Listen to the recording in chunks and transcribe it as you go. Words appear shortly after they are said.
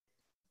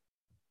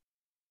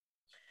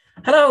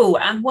Hello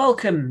and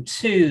welcome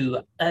to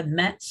a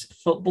Mets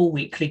Football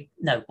Weekly.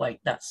 No, wait,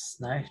 that's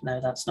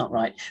not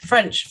right.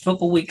 French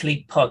Football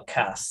Weekly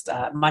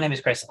podcast. My name is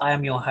Chris. I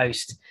am your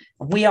host.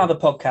 We are the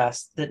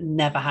podcast that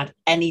never had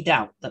any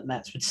doubt that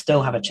Mets would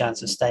still have a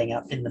chance of staying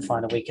up in the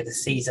final week of the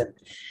season.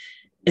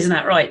 Isn't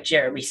that right,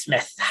 Jeremy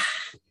Smith?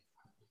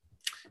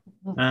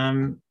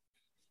 You're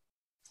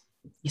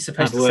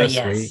supposed to say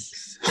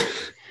yes.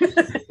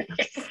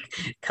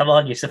 Come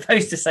on, you're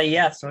supposed to say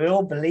yes. We're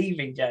all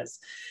believing, Jez.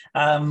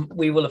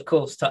 We will, of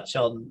course, touch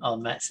on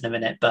Mets in a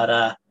minute,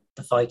 but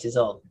the fight is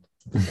on.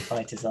 The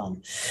fight is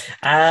on.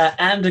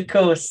 And, of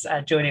course,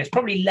 joining us,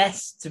 probably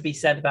less to be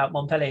said about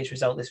Montpellier's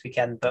result this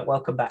weekend, but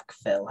welcome back,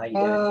 Phil. How you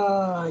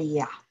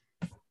doing?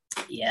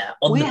 Yeah,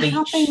 on the beach.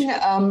 We're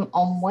having,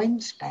 on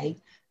Wednesday,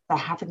 they're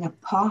having a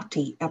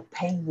party at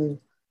Peru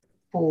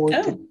for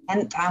the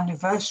 10th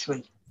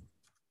anniversary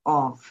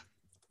of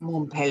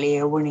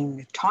Montpellier winning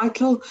the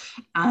title,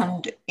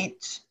 and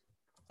it's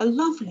a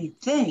lovely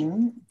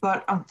thing,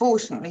 but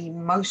unfortunately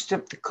most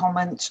of the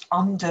comments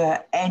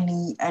under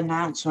any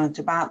announcement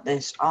about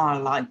this are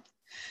like,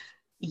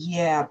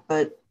 yeah,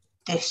 but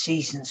this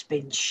season's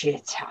been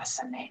shit,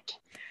 hasn't it?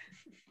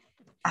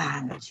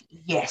 And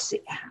yes,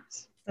 it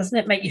has. Doesn't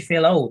it make you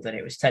feel old that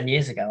it was 10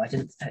 years ago?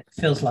 It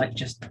feels like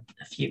just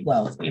a few,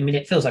 well, I mean,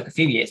 it feels like a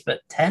few years,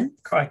 but 10?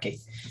 Crikey.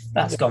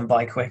 That's gone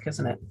by quick,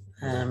 hasn't it?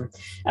 And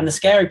the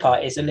scary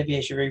part is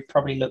Olivier Giroud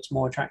probably looks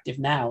more attractive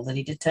now than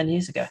he did 10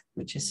 years ago,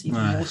 which is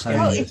even more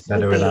scary. It's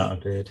better without a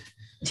beard.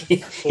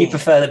 You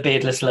prefer the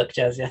beardless look,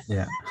 Jez, yeah?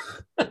 Yeah.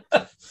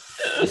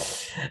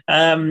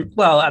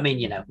 Well, I mean,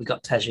 we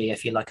got Teji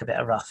if you like a bit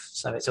of rough,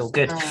 so it's all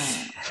good.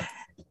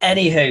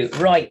 Anywho,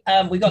 right,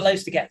 we got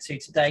loads to get to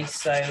today,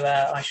 so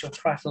I shall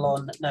prattle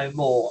on no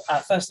more.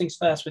 First things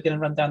first, we're going to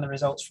run down the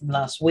results from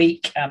last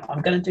week.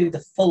 I'm going to do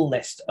the full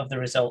list of the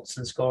results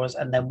and scores,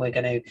 and then we're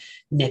going to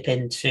nip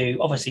into,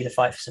 obviously, the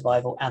fight for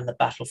survival and the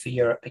battle for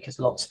Europe, because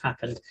lots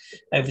happened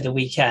over the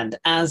weekend.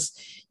 As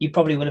you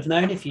probably would have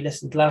known if you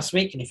listened last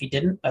week, and if you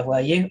didn't, where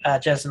were you?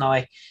 Jez and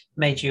I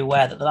made you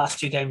aware that the last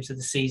two games of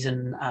the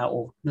season,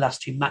 or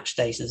last two match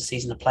days of the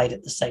season, are played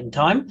at the same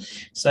time.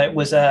 So it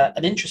was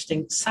an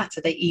interesting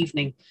Saturday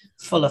evening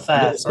full affair.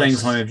 At the same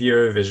time of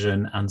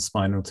Eurovision and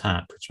Spinal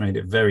Tap, which made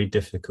it very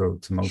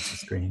difficult to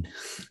multi-screen.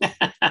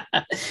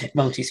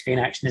 Multi-screen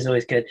action is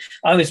always good.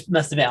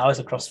 Must admit, I was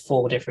across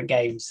 4 different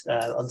games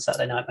on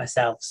Saturday night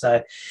myself.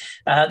 So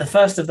the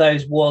first of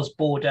those was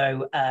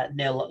Bordeaux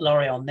 0,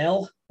 Lorient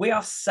 0. We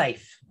are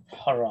safe.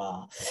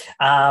 Hurrah.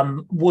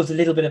 Was a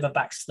little bit of a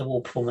backs to the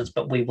wall performance,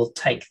 but we will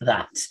take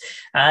that.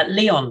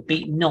 Lyon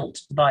beat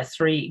Nantes by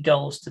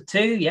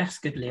 3-2. Yes,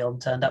 good Lyon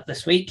turned up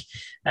this week.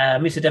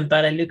 Moussa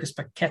Dembele, Lucas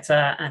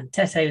Paqueta and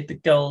Tete with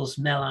the goals.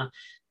 Mela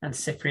and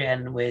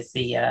Cyprien with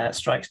the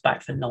strikes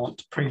back for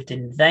Nantes proved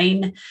in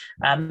vain.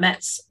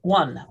 Metz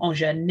 1,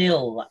 Angers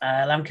 0.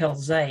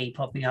 Lamkelzee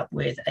popping up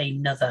with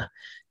another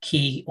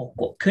key, or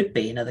what could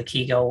be another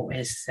key goal,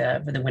 is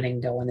for the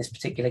winning goal in this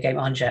particular game.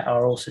 Angers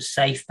are also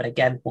safe, but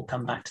again, we'll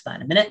come back to that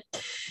in a minute.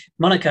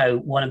 Monaco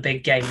won a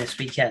big game this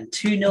weekend,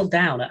 2-0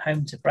 down at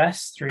home to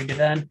Brest through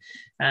Deverne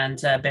and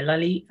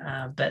Belali,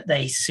 but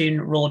they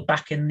soon roared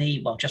back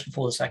just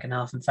before the second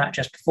half, in fact,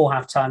 just before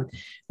halftime,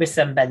 with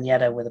Sam Ben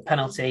Yedder with a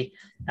penalty.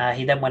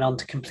 He then went on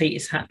to complete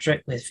his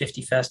hat-trick with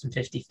 51st and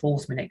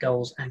 54th minute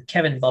goals, and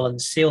Kevin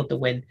Volland sealed the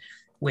win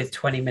with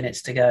 20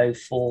 minutes to go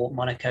for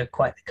Monaco.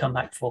 Quite the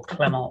comeback for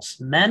Clément's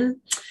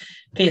men.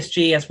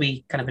 PSG, as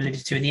we kind of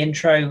alluded to in the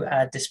intro,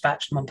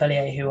 dispatched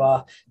Montpellier, who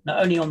are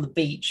not only on the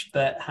beach,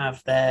 but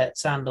have their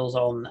sandals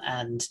on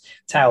and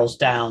towels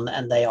down,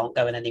 and they aren't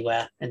going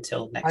anywhere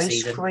until next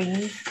season.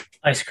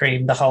 Ice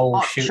cream, the whole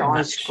shooting match.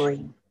 Ice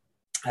cream.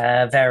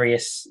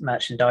 Various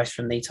merchandise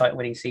from the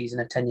title-winning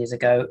season of 10 years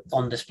ago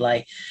on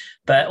display.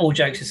 But all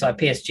jokes aside,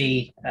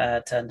 PSG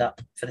turned up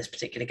for this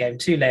particular game.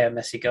 2 Leo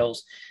Messi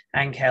goals,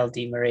 Angel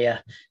Di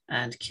Maria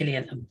and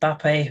Kylian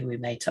Mbappe, who we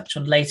may touch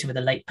on later with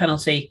a late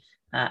penalty,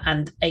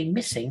 and a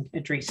missing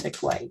Idrissa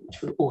Gueye,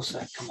 which we'll also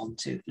come on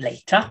to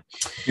later.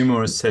 2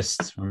 more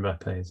assists from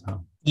Mbappe as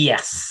well.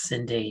 Yes,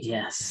 indeed,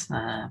 yes.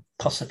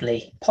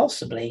 Possibly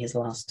his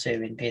last 2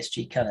 in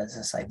PSG colours.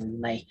 I say we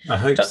may. I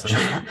hope so.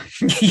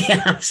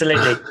 Yeah,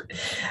 absolutely.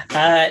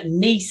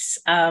 Nice,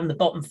 the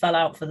bottom fell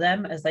out for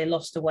them as they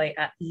lost away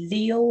at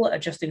Lille.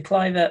 Justin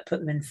Kluivert put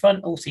them in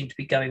front. All seemed to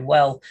be going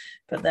well,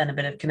 but then a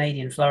bit of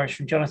Canadian flourish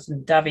from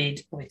Jonathan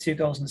David with 2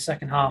 goals in the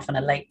second half, and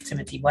a late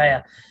Timothy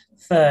Weah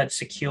third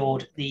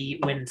secured the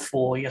win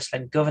for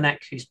Jocelyn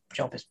Gourvenec, whose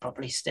job is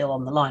probably still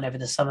on the line over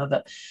the summer,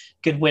 but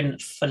good win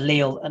for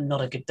Lille and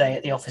not a good day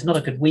at the office, not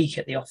a good week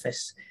at the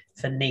office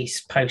for Nice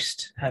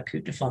post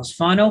Coupe de France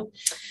final.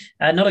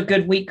 Not a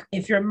good week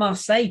if you're a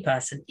Marseille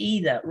person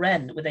either.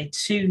 Rennes with a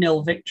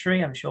 2-0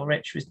 victory. I'm sure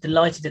Rich was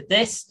delighted at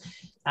this.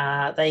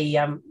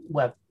 They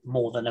were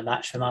more than a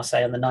match for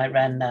Marseille on the night.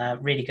 Rennes,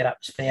 really good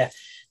atmosphere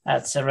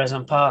at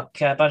Rosemont Park.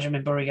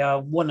 Benjamin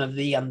Beauregard, one of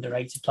the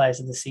underrated players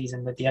of the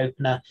season with the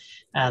opener,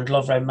 and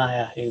Lovro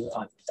Mayer, who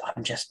I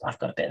I've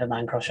got a bit of a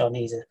man crush on.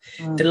 He's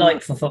a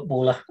delightful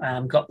footballer.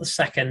 Got the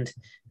second,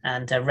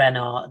 and Rennes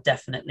are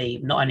definitely,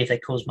 not only have they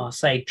caused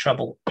Marseille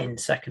trouble in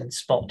second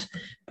spot,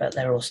 but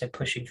they're also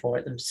pushing for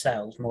it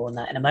themselves. More on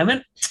that in a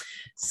moment.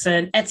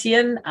 Saint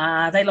Etienne,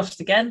 they lost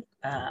again.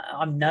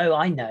 I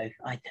know.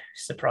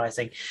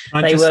 Surprising.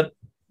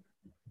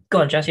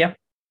 Go on, Jazz. Yeah.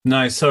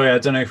 No, sorry, I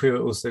don't know if we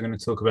were also going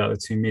to talk about the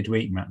 2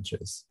 midweek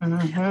matches.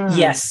 Mm-hmm.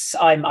 Yes,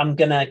 I'm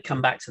going to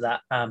come back to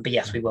that. But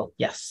yes, we will.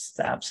 Yes,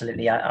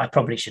 absolutely. I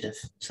probably should have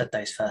said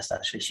those first,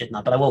 actually, shouldn't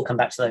I? But I will come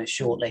back to those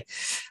shortly.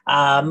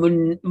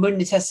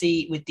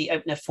 Munitesi with the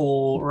opener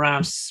for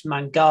Reims.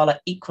 Mangala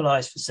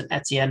equalised for St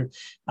Etienne,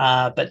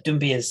 but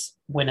Dumbia's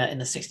winner in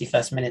the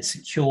 61st minute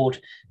secured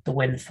the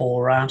win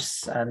for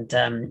Reims. And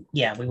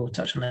we will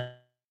touch on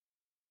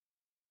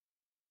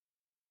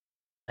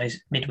those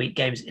midweek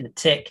games in a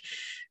tick.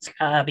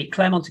 Beat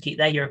Clermont to keep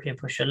their European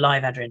push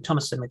alive. Adrian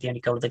Thomason with the only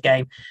goal of the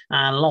game.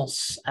 And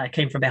Lens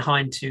came from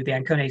behind to the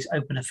Ancones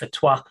opener for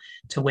Troyes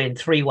to win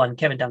 3-1.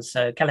 Kevin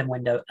Danso, Callum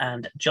Wendo,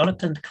 and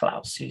Jonathan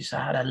Klaus, who's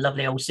had a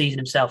lovely old season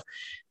himself,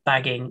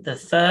 bagging the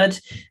third.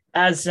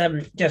 As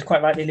Jez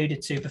quite rightly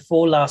alluded to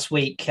before last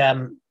week,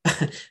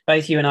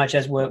 both you and I,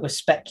 Jez, were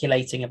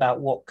speculating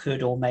about what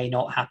could or may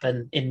not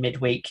happen in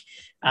midweek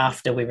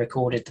after we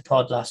recorded the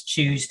pod last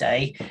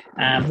Tuesday.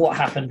 What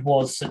happened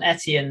was St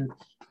Etienne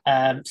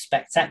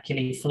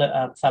spectacularly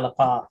fell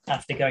apart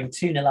after going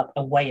 2-0 up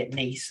away at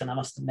Nice. And I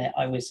must admit,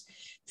 I was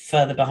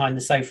further behind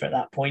the sofa at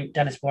that point.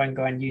 Dennis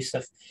Boengo and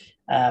Youssef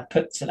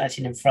put St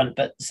Etienne in front,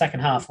 but the second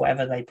half,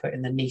 whatever they put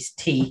in the Nice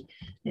tea,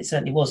 it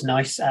certainly was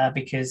nice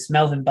because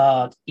Melvin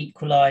Bard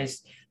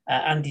equalised.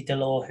 Andy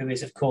Delors, who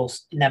is, of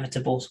course,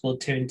 inevitable, scored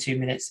 2 in 2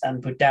 minutes,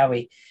 and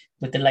Boudaoui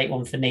with the late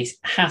one for Nice.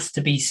 Has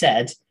to be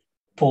said,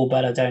 Paul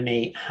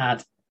Bernardoni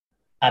had,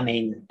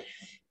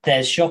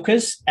 there's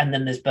shockers and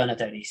then there's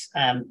Bernardoni's.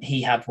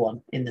 He had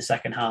one in the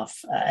second half.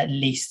 At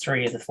least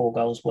 3 of the 4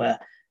 goals were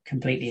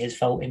completely his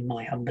fault, in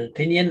my humble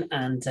opinion.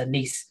 And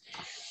Nice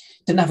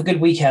didn't have a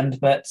good weekend,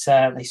 but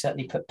they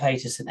certainly put pay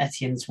to St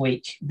Etienne's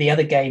week. The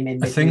other game in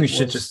midweek, I think we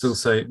should just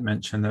also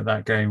mention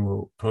that game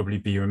will probably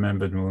be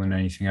remembered more than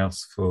anything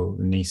else for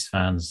the Nice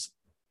fans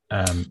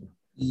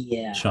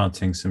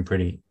chanting some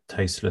pretty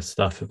tasteless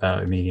stuff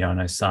about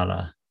Emiliano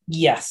Sala.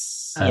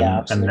 Yes.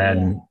 And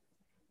then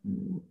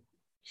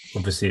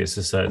obviously it's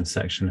a certain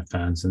section of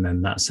fans, and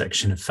then that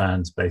section of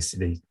fans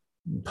basically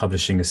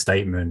publishing a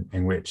statement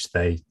in which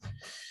they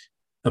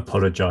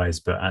apologise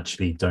but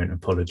actually don't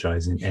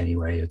apologise in any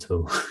way at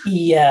all.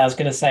 I was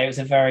going to say it was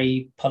a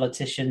very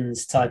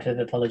politicians type of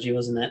apology,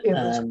 wasn't it? It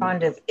was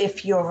kind of,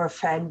 if you're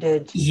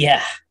offended,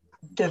 there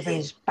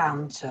is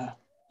banter.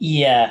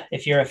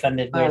 If you're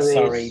offended, we're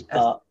sorry,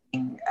 but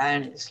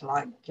and it's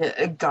like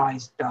a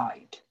guy's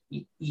died.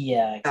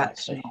 Exactly.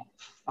 That's not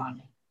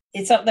funny.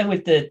 It's up there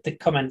with the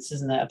comments,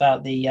 isn't it,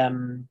 about the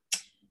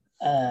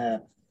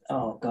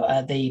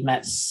the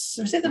Mets.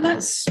 Was it the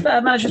Mets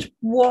manager's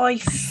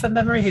wife from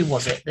memory? Who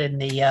was it in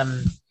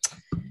the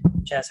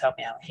Jazz? Help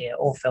me out here,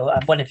 or Phil.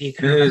 One of you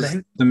can remember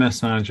who? The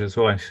Mets manager's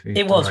wife.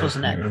 It was,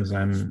 wasn't it? It was.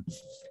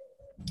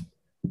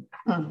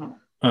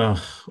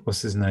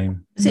 What's his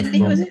name? Was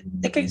it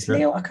against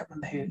Lille? I can't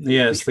remember who.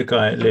 Yeah, it's the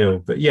guy at Lille.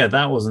 But yeah,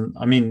 that wasn't.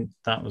 I mean,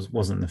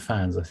 wasn't the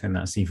fans. I think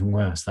that's even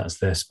worse. That's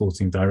their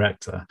sporting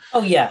director.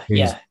 Oh yeah,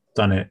 who's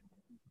done it.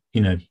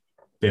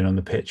 Been on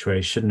the pitch where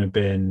he shouldn't have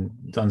been,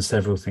 done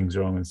several things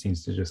wrong, and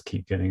seems to just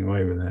keep getting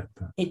away with it.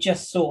 But it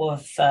just sort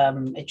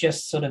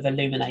of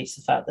illuminates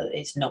the fact that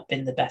it's not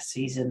been the best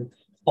season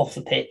off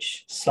the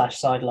pitch /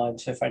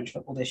 sidelines for French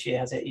football this year,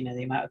 has it?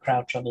 The amount of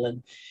crowd trouble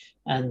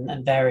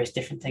and various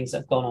different things that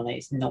have gone on.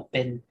 It's not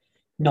been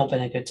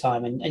a good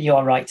time, and you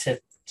are right to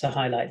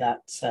highlight that.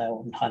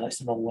 Highlight's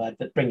the wrong word,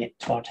 but bring it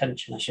to our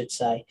attention, I should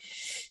say.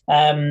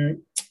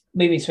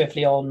 Moving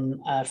swiftly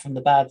on from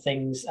the bad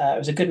things, it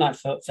was a good night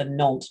for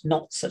Nantes,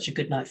 not such a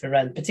good night for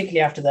Rennes, particularly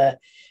after the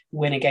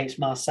win against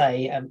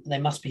Marseille. They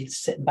must be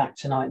sitting back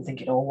tonight and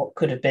thinking, what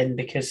could have been,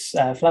 because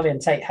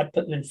Flavien Tate had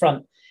put them in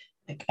front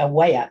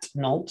away at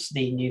Nantes,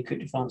 the new Coupe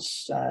de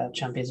France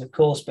champions, of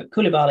course, but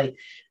Koulibaly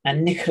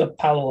and Nicolas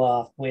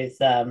Palois with,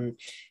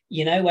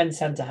 when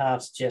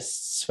centre-halves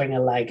just swing a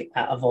leg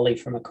at a volley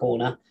from a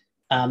corner.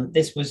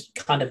 This was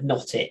kind of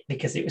not it,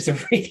 because it was a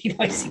really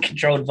nicely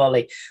controlled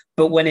volley.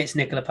 But when it's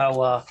Nicolas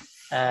Palois,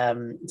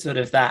 sort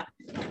of that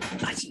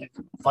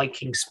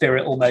Viking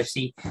spirit almost,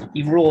 he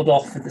roared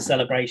off with the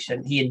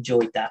celebration. He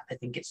enjoyed that, I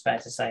think it's fair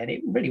to say. And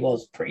it really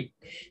was a pretty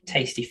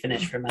tasty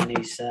finish for a man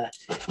who's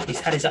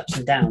had his ups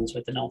and downs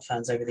with the Nantes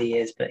fans over the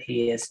years, but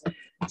he is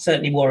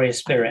certainly warrior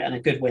spirit, and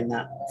a good win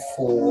that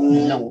for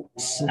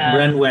Nantes.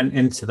 Rennes went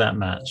into that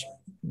match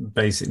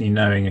basically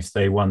knowing if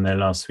they won their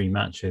last 3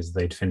 matches,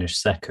 they'd finish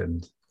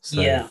second.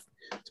 So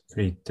it's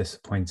pretty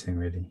disappointing,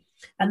 really.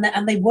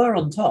 And they were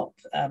on top.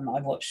 I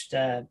watched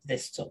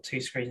this top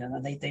 2 screen,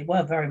 and they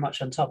were very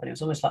much on top. And it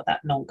was almost like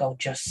that Nantes goal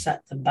just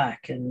set them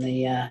back. And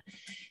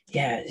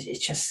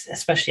it's just,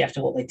 especially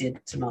after what they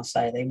did to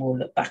Marseille, they will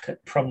look back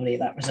at probably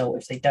that result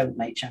if they don't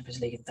make Champions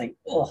League and think,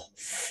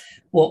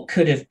 what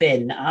could have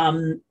been.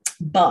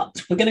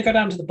 But we're going to go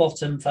down to the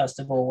bottom first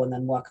of all, and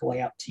then work our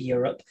way up to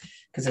Europe,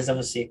 because there's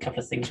obviously a couple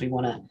of things we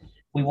want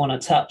to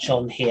touch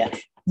on here.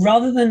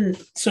 Rather than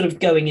sort of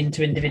going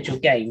into individual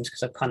games,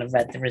 because I've kind of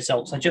read the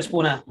results, I just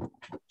want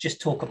to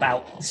talk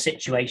about the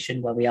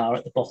situation where we are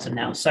at the bottom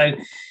now. So,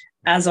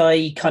 as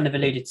I kind of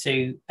alluded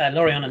to,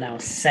 Lorient are now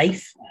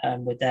safe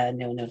with their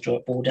 0-0 draw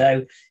at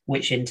Bordeaux,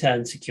 which in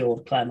turn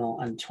secured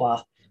Clermont and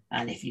Troyes.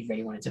 And if you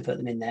really wanted to put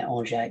them in there,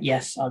 Angers,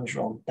 yes, I was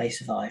wrong. They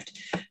survived.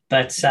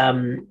 But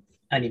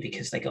only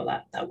because they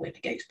got that win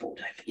against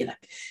Bordeaux. But,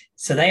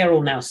 so they are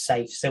all now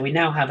safe. So we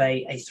now have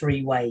a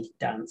three-way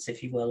dance,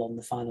 if you will, on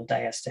the final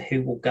day as to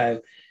who will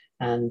go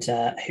and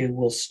who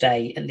will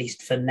stay, at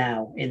least for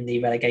now, in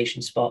the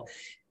relegation spot.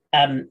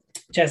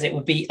 Jez, it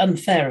would be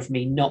unfair of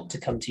me not to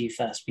come to you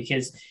first,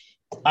 because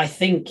I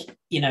think,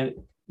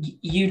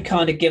 you'd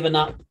kind of given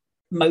up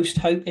most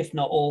hope, if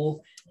not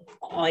all.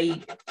 I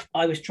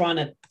was trying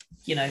to,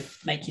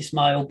 make you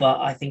smile,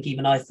 but I think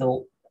even I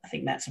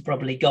think Mets are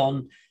probably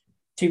gone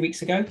 3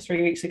 weeks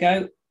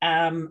ago.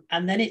 And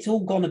then it's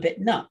all gone a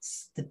bit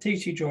nuts. The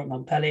 2-2 draw at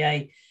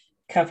Montpellier,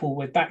 coupled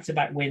with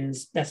back-to-back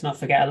wins. Let's not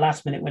forget a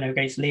last-minute winner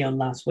against Lyon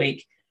last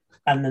week,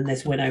 and then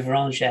this win over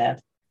Angers.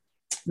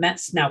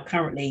 Mets now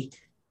currently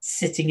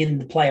sitting in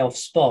the playoff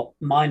spot,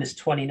 minus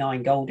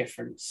 29 goal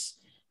difference.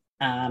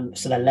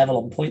 So they're level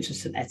on points with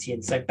St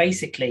Etienne. So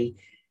basically,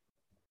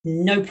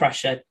 no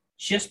pressure,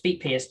 just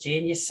beat PSG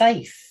and you're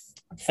safe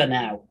for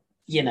now,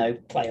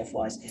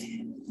 playoff-wise.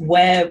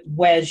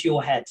 Where's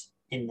your head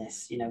in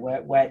this?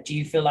 Where do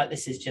you feel like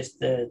this is just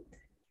the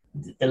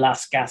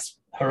last gasp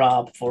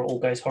hurrah before it all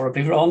goes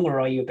horribly wrong,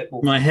 or are you a bit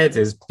more? My head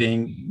is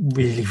being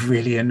really,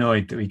 really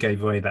annoyed that we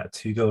gave away that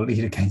 2-goal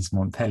lead against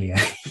Montpellier.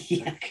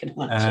 Yeah, I can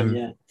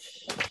imagine.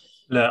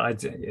 Look,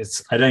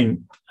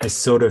 I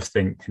sort of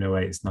think in a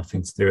way it's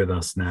nothing to do with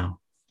us now.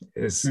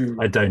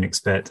 I don't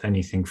expect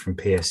anything from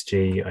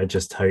PSG. I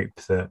just hope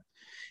that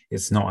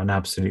it's not an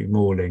absolute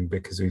mauling,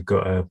 because we've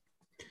got a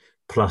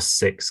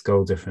 +6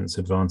 goal difference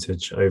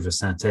advantage over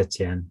Saint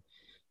Etienne.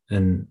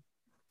 And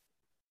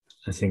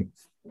I think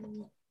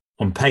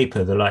on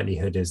paper, the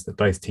likelihood is that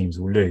both teams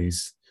will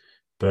lose,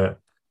 but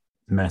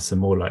Metz are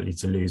more likely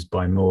to lose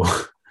by more.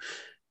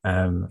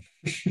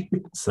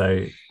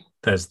 So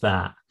there's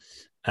that.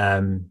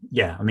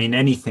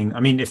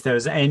 If there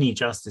was any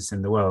justice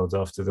in the world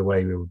after the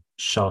way we were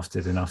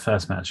shafted in our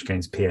first match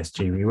against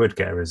PSG, we would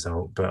get a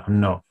result, but I'm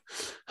not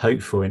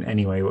hopeful in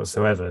any way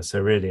whatsoever. So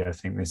really, I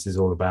think this is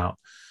all about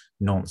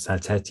Nantes,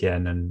 Saint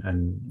Etienne,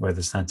 and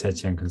whether Saint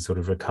Etienne can sort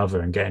of recover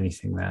and get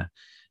anything there.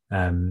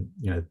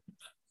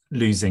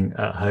 Losing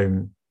at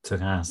home to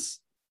Reims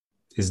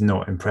is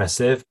not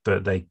impressive,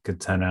 but they could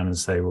turn around and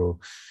say,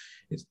 well,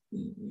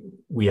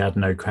 we had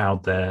no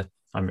crowd there.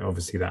 I mean,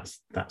 obviously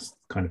that's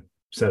kind of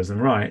serves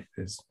them right.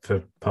 It's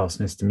for past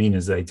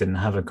misdemeanors they didn't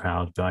have a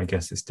crowd, but I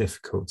guess it's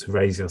difficult to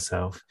raise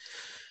yourself.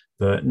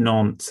 But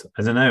Nantes,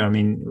 I don't know. I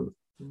mean,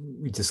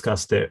 we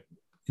discussed it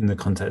in the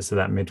context of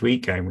that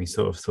midweek game. We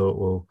sort of thought,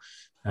 well,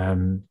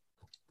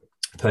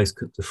 post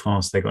Coupe de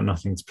France, they got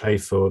nothing to play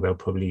for. They'll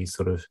probably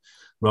sort of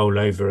roll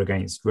over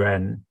against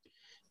Rennes.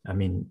 I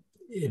mean,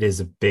 it is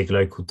a big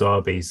local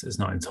derby, so it's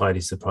not entirely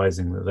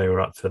surprising that they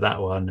were up for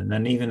that one. And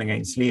then even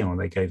against Lyon,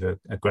 they gave a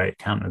great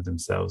account of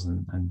themselves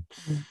and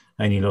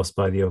only lost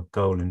by the odd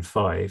goal in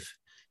 5.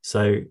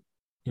 So,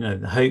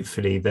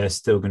 hopefully they're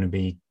still going to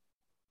be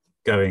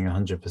going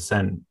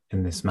 100%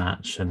 in this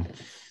match. And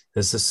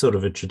there's a sort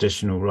of a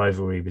traditional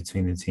rivalry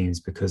between the teams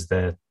because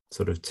they're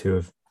sort of two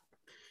of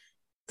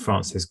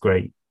France's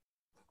great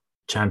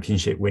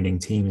championship winning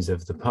teams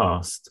of the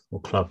past,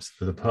 or clubs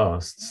of the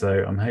past.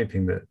 So I'm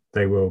hoping that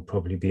they will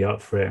probably be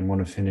up for it and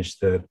want to finish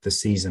the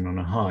season on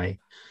a high.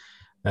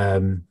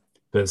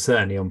 But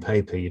certainly on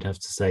paper, you'd have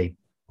to say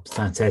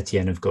Saint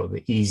Etienne have got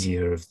the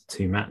easier of the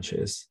two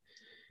matches.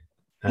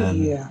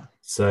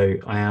 So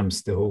I am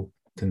still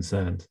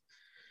concerned.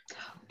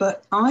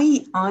 But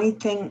I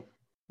think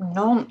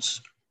Nantes,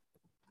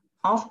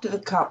 after the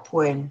cup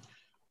win,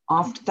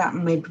 after that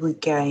midweek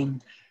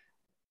game,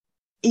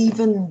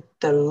 even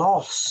the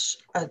loss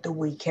at the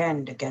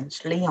weekend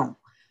against Lyon,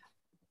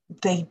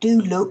 they do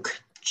look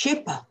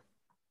chipper.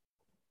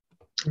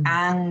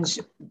 And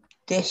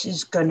this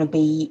is going to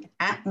be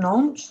at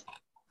Nantes.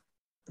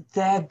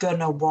 They're going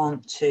to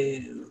want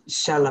to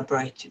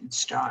celebrate in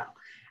style.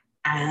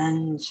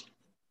 And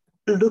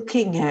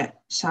looking at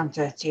Saint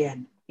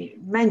Etienne, you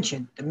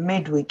mentioned the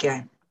midweek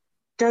game,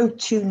 go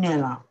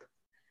 2-0 up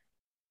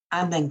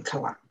and then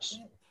collapse.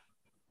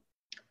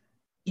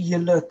 You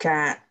look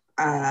at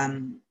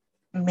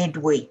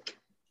midweek,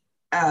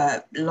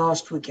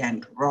 last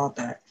weekend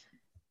rather,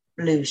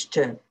 lose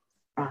to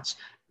France.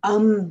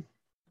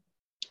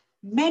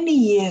 Many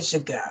years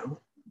ago,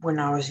 when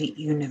I was at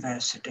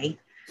university,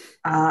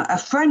 a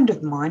friend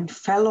of mine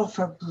fell off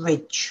a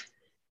bridge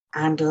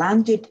and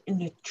landed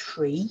in a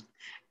tree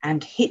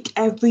and hit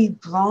every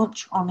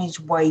branch on his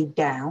way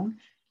down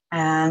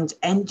and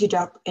ended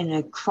up in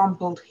a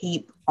crumpled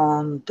heap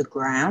on the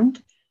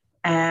ground.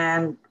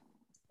 And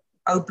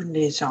opened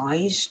his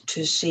eyes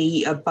to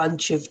see a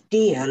bunch of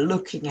deer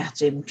looking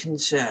at him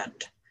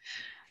concerned.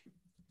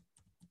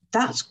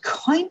 That's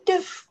kind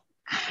of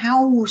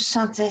how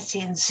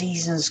Saint-Etienne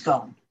season's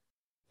gone.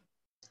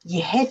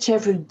 You hit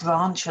every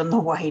branch on the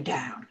way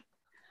down.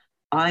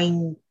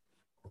 I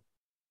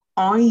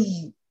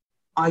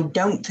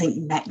don't think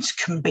Metz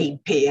can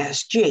beat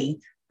PSG,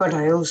 but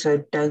I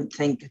also don't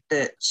think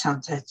that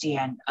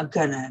Saint-Etienne are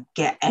going to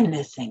get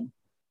anything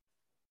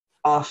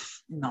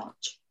off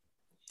notch.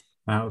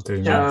 That'll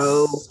do.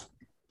 So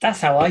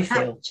that's how I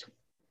feel.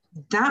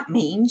 That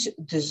means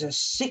there's a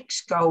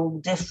 6-goal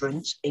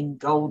difference in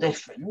goal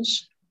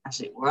difference, as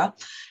it were.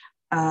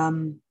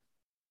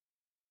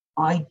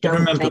 I don't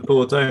remember think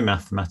Bordeaux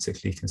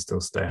mathematically can still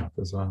stay up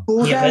as well.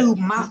 Bordeaux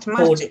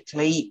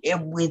mathematically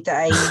with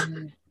a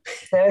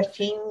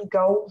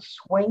 13-goal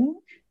swing.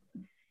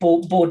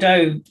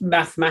 Bordeaux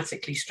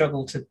mathematically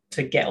struggle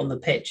to get on the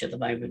pitch at the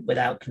moment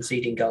without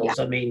conceding goals.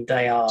 Yeah. I mean,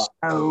 they are.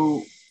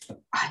 So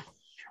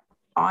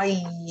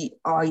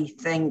I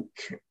think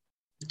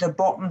the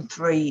bottom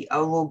 3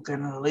 are all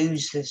going to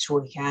lose this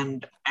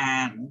weekend,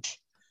 and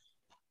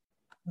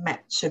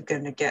Metz are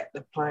going to get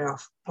the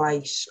playoff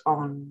place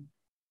on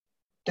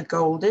the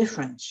goal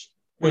difference,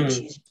 which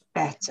is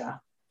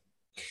better.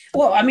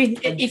 Well, I mean,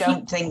 I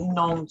don't think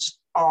Nantes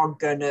are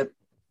going to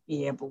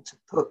be able to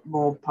put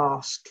more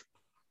past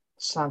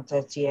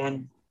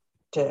Saint-Etienne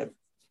to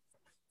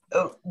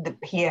the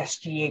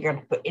PSG are going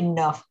to put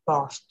enough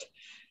past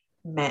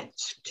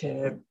Metz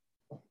to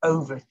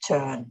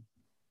overturn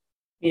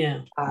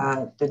the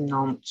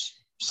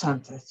Nantes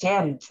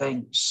Saint-Etienne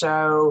thing.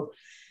 So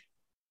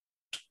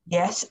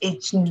yes,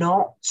 it's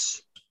not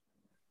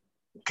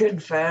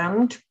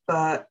confirmed,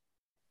 but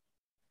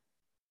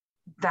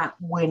that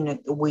win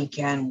at the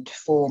weekend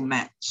for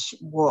Metz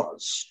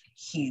was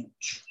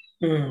huge.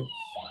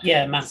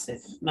 Yeah,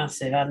 massive.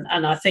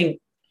 And I think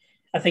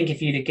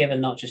if you'd have given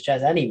not just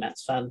Jez, any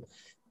Metz fan,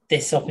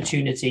 this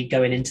opportunity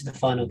going into the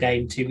final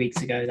game 2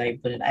 weeks ago, they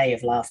would have A,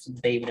 have laughed,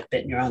 and B, would have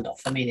bitten your hand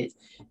off. I mean,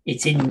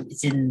 it's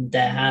in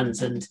their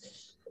hands, and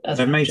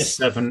they've made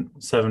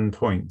seven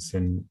points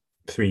in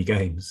 3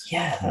 games.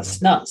 Yeah,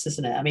 that's nuts,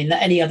 isn't it? I mean,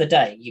 any other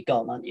day you're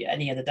gone, aren't you?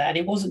 Any other day, and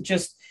it wasn't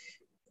just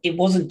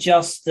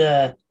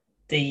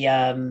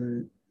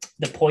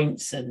the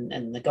points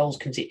and the goals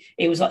conceded.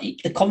 It was like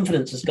the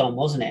confidence was gone,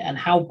 wasn't it? And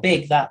how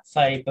big that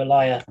Faye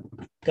Boulaya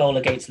goal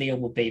against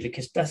Lyon would be,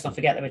 because let's not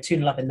forget they were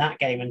 2-0 up in that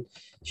game and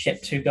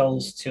shipped 2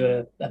 goals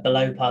to a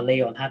below par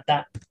Lyon. Had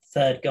that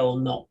third goal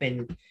not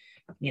been,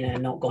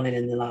 not gone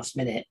in the last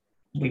minute,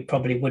 we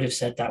probably would have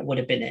said that would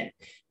have been it.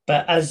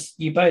 But as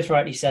you both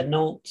rightly said,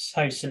 Nantes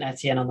host St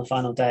Etienne on the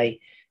final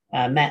day.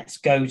 Metz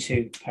go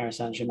to Paris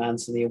Saint-Germain,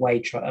 so the away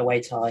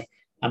tie,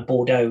 and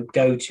Bordeaux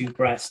go to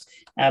Brest.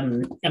 I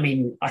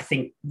mean, I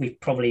think we've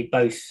probably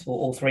both, or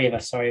all 3 of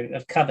us,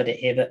 have covered it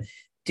here, but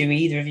do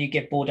either of you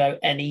give Bordeaux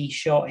any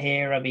shot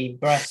here? I mean,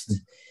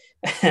 Brest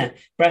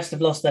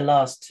have lost their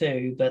last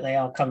 2, but they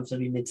are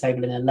comfortably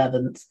mid-table in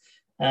 11th.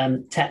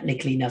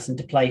 Technically nothing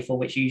to play for,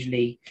 which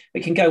usually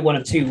it can go one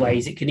of 2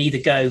 ways. It can either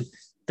go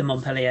the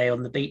Montpellier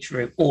on the beach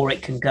route, or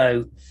it can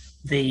go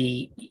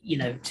the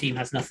team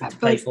has nothing to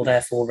play for,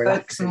 therefore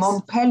relaxes. But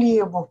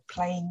Montpellier were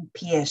playing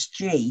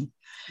PSG.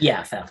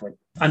 Yeah, fair point.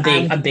 I'm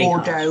being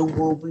Bordeaux harsh.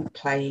 will be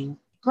playing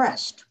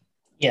Brest.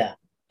 Yeah,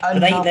 but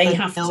they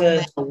have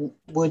to.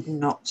 Would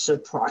not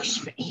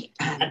surprise me.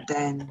 And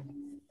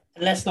then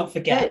let's not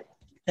forget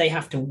they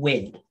have to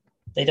win.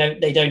 They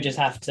don't just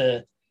have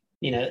to.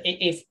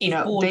 If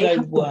Bordeaux they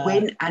have were to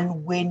win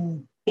and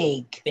win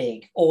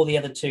big, or the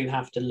other 2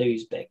 have to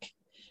lose big,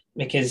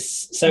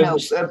 because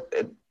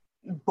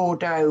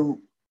Bordeaux.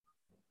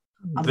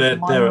 They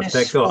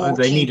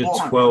need a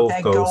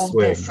 12-goal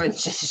swing.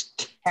 Difference is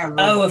terrible.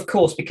 Oh, of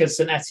course, because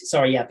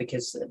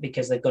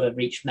because they've got to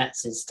reach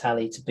Metz's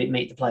tally to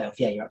meet the playoff.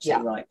 Yeah, you're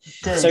absolutely right.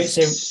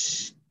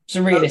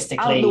 So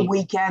realistically, on the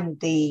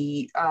weekend,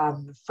 the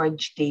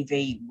French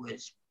TV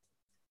was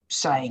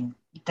saying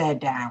they're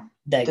down.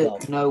 There's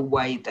gone. No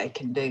way they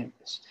can do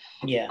this.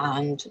 Yeah,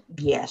 and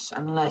yes,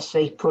 unless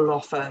they pull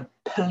off a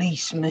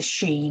police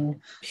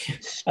machine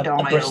style.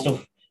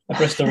 A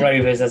Bristol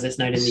Rovers, as it's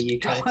known in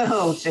the UK.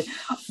 Well,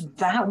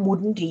 that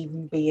wouldn't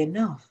even be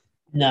enough.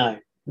 No.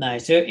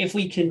 So if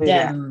we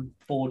condemn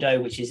Bordeaux,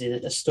 which is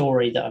a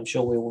story that I'm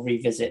sure we will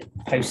revisit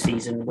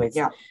post-season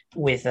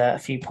with a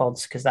few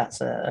pods, because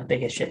that's a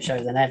bigger shit show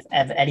than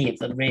any of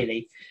them,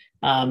 really.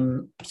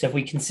 So if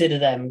we consider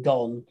them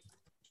gone,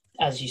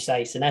 as you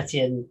say, St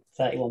Etienne,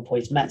 31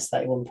 points, Metz,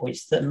 31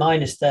 points,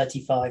 minus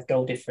 35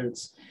 goal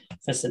difference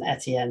for St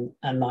Etienne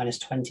and minus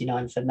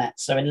 29 for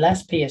Metz. So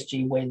unless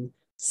PSG win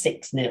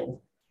 6-0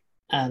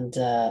 and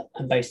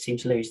both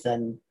teams lose,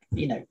 then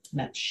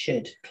Metz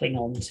should cling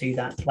on to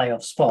that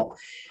playoff spot.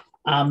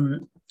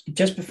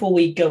 Just before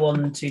we go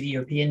on to the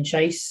European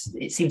chase,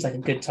 it seems like a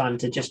good time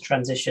to just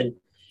transition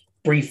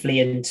briefly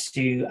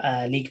into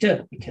Ligue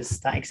 2 because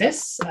that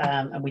exists,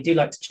 and we do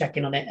like to check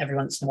in on it every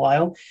once in a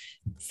while.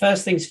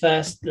 First things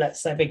first,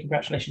 let's say big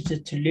congratulations to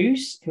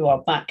Toulouse, who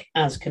are back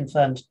as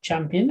confirmed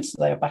champions.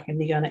 They are back in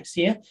Ligue 1 next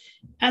year,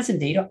 as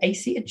indeed are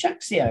AC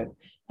Ajaccio,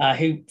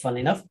 who,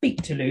 funnily enough,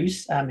 beat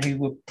Toulouse, who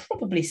were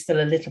probably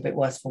still a little bit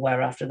worse for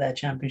wear after their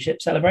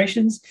championship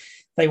celebrations.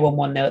 They won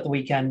 1-0 at the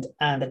weekend,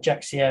 and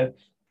Ajaccio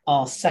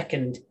are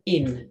second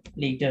in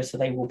Ligue 2, so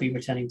they will be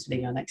returning to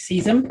Ligue 1 next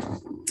season.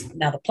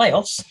 Now, the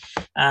playoffs,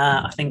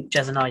 I think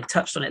Jez and I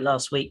touched on it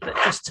last week, but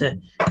just to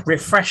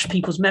refresh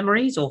people's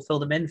memories or fill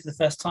them in for the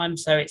first time.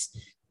 So it's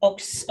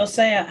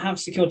Auxerre have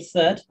secured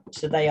third,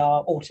 so they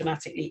are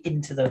automatically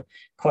into the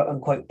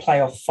quote-unquote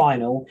playoff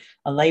final,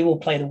 and they will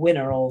play the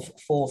winner of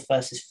fourth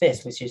versus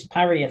fifth, which is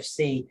Paris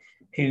FC,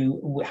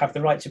 who have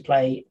the right to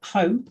play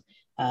home.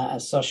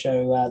 As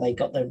Sochaux, they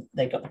got the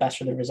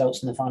best of the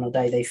results in the final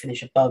day. They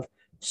finish above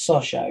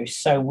Sochaux.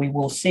 So we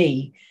will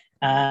see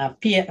Paris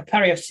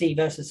FC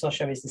versus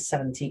Sochaux is the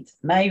 17th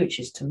of May, which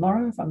is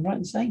tomorrow, if I'm right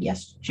in saying.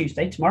 Yes,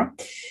 Tuesday, tomorrow.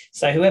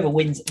 So whoever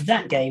wins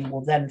that game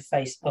will then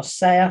face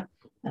Auxerre,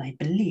 and I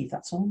believe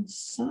that's on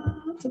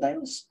Saturday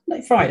or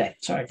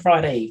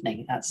Friday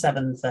evening at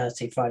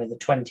 7:30, Friday the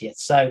 20th.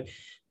 So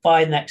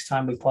by next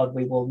time we pod,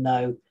 we will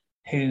know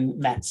who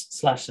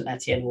Metz/St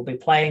Etienne will be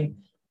playing.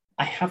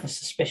 I have a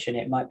suspicion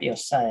it might be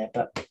Auxerre,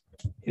 but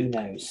who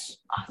knows?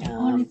 I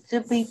want it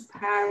to be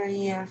Paris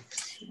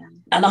FC.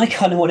 And I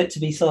kind of want it to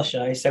be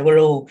Sochaux. So we're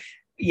all,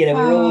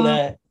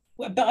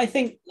 but I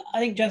think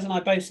Jez and I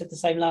both said the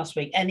same last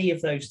week. Any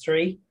of those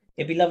three,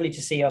 it'd be lovely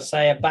to see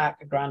Auxerre back,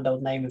 a grand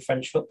old name in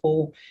French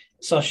football.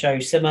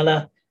 Sochaux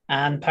similar,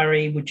 and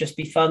Paris would just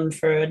be fun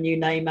for a new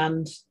name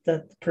and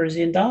the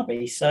Parisian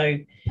derby. So,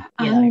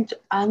 and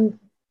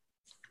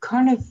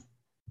kind of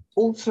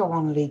also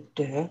on Ligue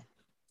 2.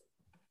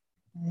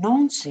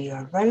 Nancy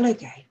are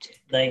relegated.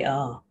 They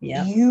are,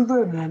 yeah. Do you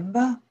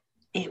remember?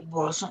 It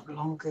wasn't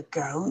long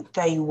ago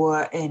they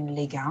were in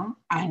Ligue 1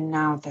 and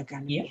now they're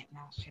going to be in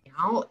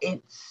National.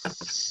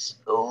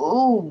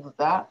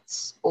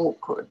 That's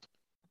awkward.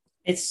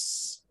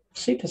 It's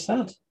super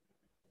sad.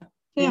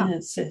 Yeah,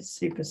 it's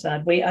super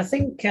sad. I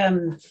think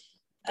when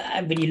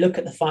you look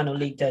at the final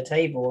Ligue 2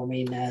 table, I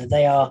mean,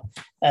 they are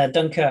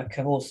Dunkirk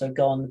have also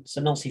gone.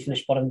 So Nancy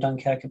finished bottom.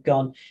 Dunkirk have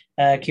gone.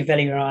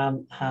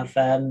 Quevilly-Rouen have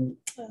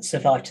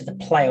survived to the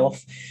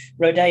playoff.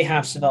 Rodez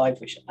have survived,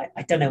 which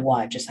I don't know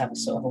why. I just have a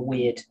sort of a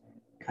weird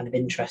kind of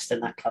interest in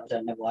that club. I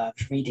don't know why. I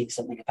was reading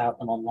something about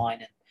them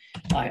online,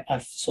 and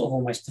I've sort of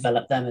almost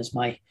developed them as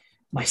my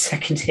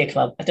second tier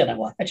club. I don't know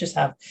why. I just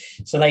have.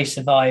 So they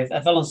survive.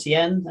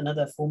 Valenciennes,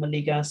 another former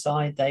Liga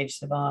side, they've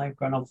survived.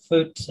 Grenoble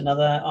Foot,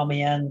 another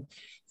Amiens,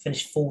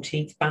 finished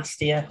 14th.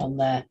 Bastia on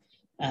their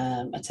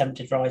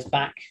attempted rise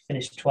back,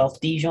 finished 12th.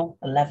 Dijon,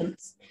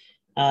 11th.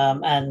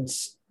 And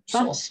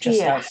sort of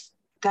just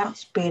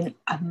that's been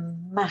a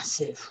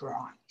massive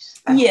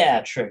rise. Yeah,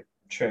 true.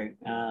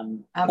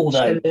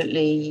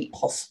 Absolutely,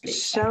 possibly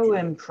so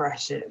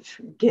impressive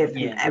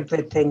given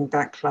everything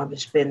that club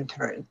has been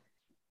through.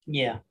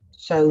 Yeah.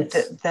 So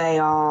that they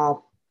are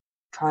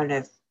kind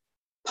of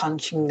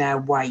punching their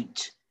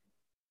weight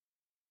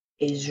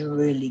is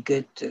really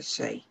good to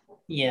see.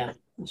 Yeah,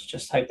 let's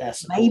just hope they're.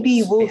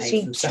 Maybe we'll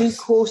see two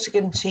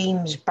Corsican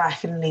teams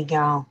back in Ligue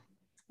 1.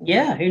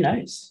 Yeah, who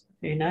knows?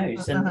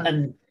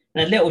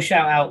 And a little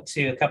shout out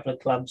to a couple of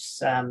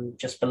clubs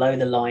just below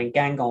the line,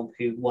 Guingamp,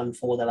 who won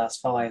 4 of the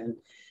last 5,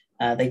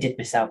 and they did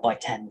miss out by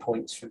 10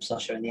 points from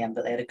Sochaux in the end,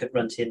 but they had a good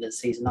run to the end of the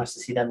season. Nice to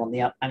see them on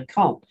the up. And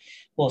Caen,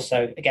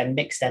 also, again,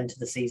 mixed end to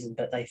the season,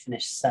 but they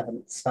finished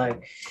 7th.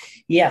 So,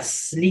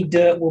 yes, Ligue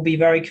 2 will be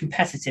very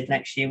competitive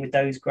next year with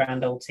those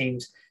grand old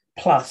teams,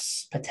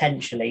 plus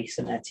potentially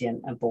St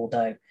Etienne and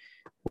Bordeaux,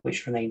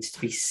 which remains to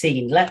be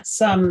seen. Let's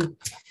come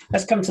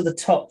to the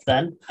top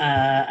then,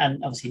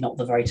 and obviously not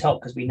the very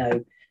top because we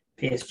know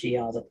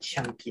PSG are the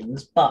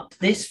champions, but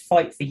this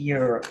fight for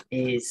Europe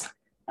is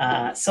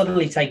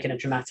suddenly taken a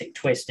dramatic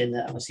twist in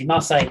that obviously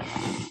Marseille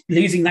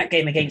losing that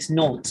game against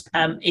Nantes.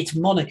 It's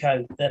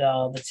Monaco that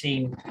are the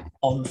team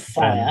on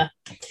fire.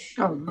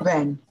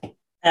 Rennes.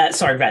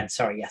 Rennes.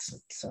 Sorry, yes.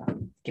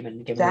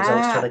 Given the results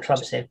to other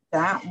clubs here.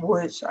 That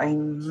was a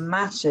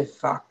massive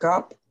fuck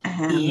up.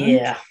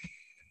 Yeah.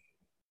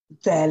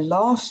 Their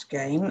last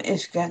game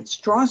is against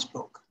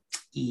Strasbourg.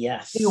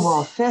 Yes. You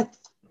are 5th.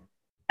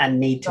 And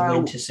need to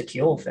win to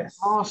secure 5th.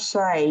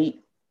 Marseille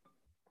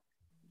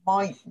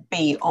might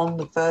be on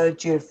the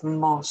verge of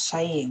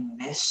Marseilling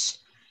this.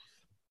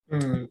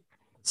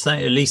 So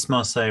at least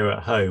Marseille are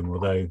at home,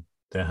 although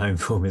their home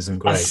form isn't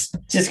great. I was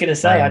just going to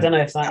say, I don't know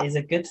if that is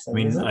a good thing. I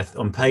mean,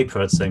 on paper,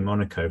 I'd say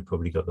Monaco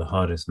probably got the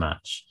hardest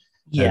match.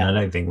 Yeah. And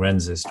I don't think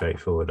Rennes is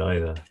straightforward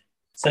either.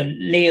 So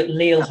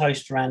Lille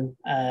host Rennes,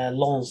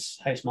 Lens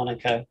host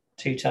Monaco.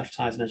 2 tough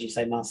ties, and as you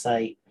say,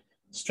 Marseille,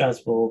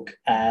 Strasbourg.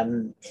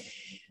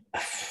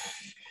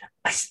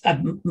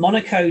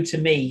 Monaco to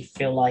me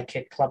feel like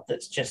a club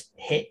that's just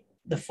hit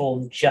the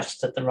form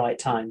just at the right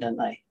time, don't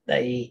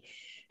they?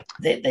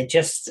 They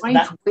just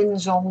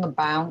wins on the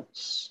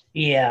bounce.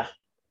 Yeah,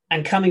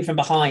 and coming from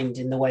behind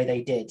in the way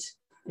they did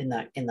in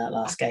that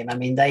last game. I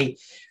mean,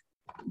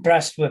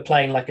 Brest were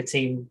playing like a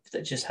team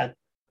that just had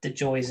the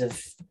joys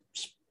of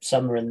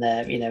summer in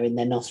their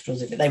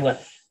nostrils. They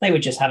were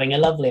just having a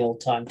lovely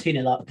old time,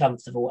 2-0 up,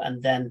 comfortable,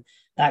 and then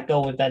that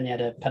goal with Ben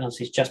Yedder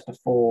penalties just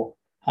before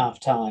half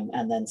time,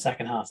 and then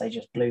second half they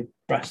just blew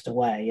Brest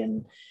away,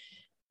 and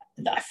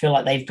I feel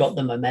like they've got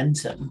the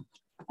momentum.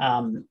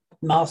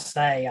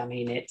 Marseille, I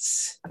mean,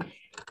 it's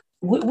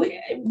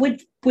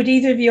would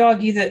either of you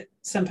argue that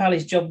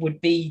Sampaoli's job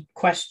would be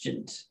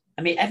questioned?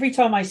 I mean, every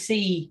time I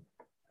see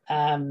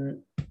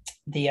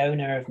the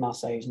owner of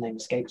Marseille, whose name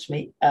escapes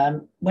me,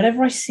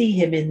 whenever I see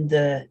him in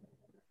the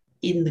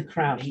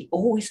crowd, he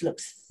always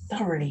looks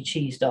thoroughly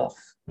cheesed off.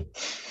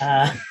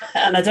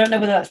 And I don't know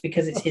whether that's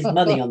because it's his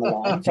money on the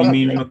line. Do you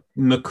mean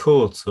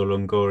McCourt or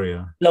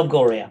Longoria?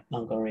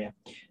 Longoria.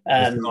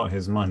 It's not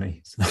his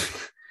money.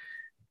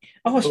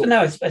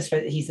 No,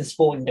 he's the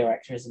sporting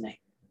director, isn't he?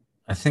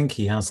 I think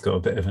he has got a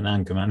bit of an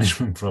anger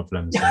management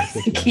problem. So I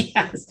think he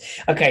has.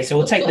 Okay, so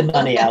we'll take the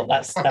money out.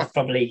 That's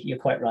probably, you're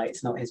quite right.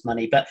 It's not his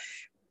money, but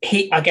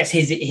I guess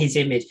his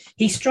image.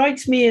 He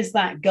strikes me as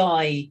that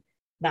guy,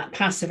 that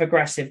passive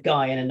aggressive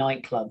guy in a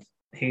nightclub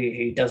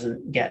who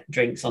doesn't get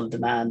drinks on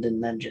demand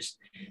and then just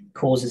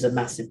causes a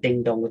massive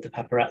ding dong with the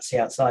paparazzi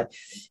outside.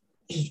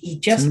 He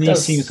just he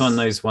seems one of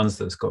those ones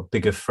that's got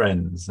bigger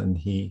friends, and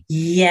he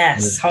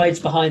hides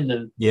behind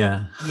them.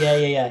 Yeah.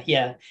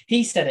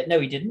 He said it. No,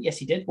 he didn't. Yes,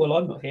 he did. Well,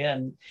 I'm not here,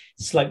 and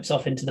slopes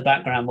off into the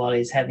background while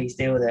his heavies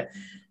deal with it.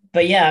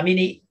 But yeah, I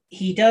mean,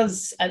 he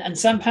does, and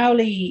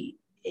Sampaoli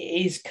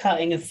is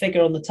cutting a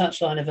figure on the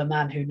touchline of a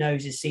man who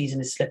knows his season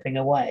is slipping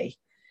away.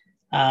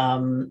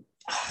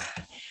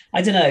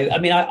 I don't know. I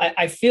mean,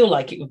 I feel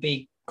like it would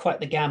be quite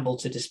the gamble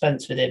to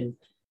dispense with him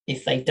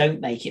if they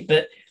don't make it.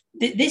 But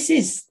this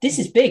is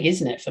big,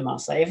 isn't it, for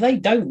Marseille? If they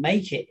don't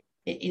make it,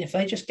 if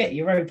they just get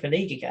Europa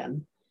League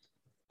again,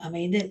 I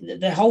mean,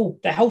 the whole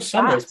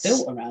summer is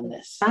built around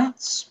this.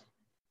 That's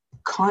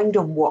kind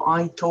of what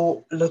I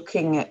thought,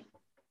 looking at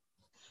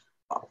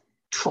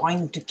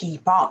trying to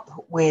keep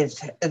up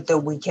with the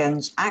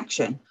weekend's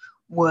action,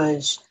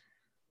 was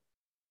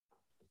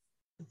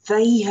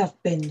they have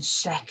been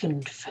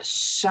second for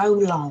so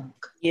long.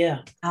 Yeah.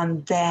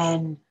 And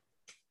then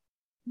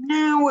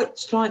now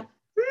it's like,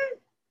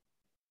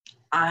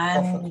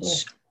 and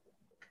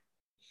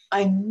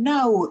I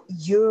know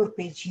Europe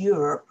is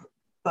Europe,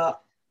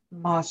 but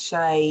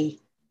Marseille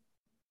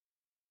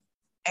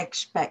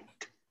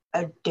expect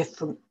a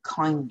different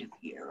kind of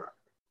Europe.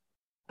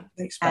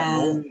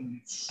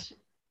 And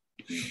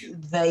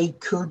they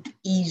could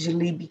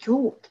easily be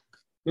caught.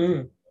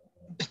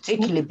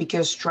 Particularly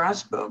because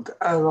Strasbourg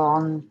are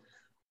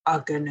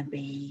going to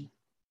be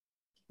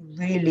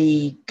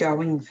really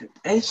going for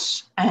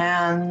this,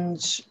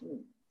 and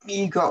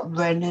you got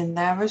Rennes in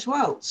there as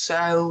well.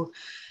 So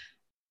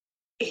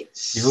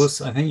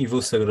it's I think you've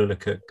also got to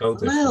look at goal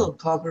difference. A little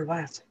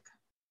problematic.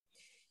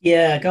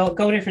 Yeah, goal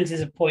difference is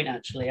a point,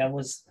 actually. I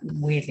was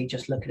weirdly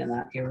just looking at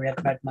that. You read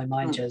my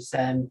mind, Jez.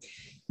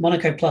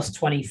 Monaco plus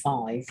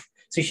 25.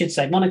 So you should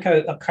say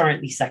Monaco are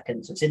currently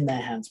second, so it's in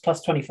their hands.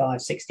 Plus 25,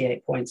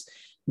 68 points.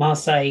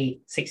 Marseille,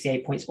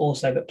 68 points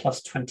also, but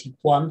plus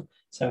 21,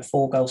 so a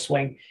 4-goal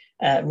swing.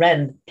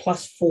 Rennes,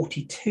 plus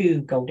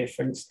 42 goal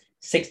difference,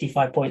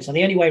 65 points. So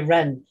the only way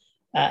Rennes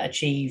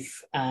achieve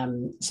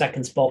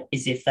second spot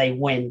is if they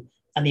win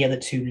and the other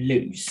two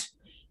lose.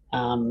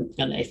 And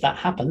if that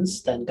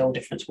happens, then goal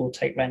difference will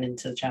take Rennes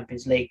into the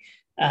Champions League.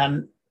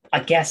 I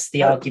guess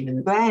the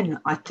argument... Rennes,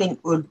 I think,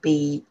 would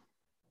be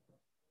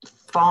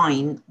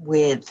fine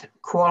with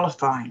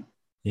qualifying.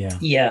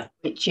 Yeah.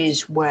 Which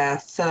is where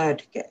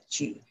third gets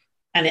you.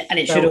 And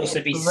it should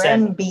also be said...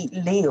 Rennes beat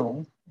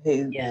Lille,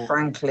 who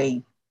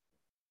frankly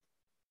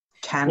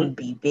can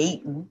be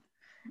beaten,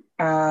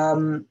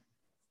 then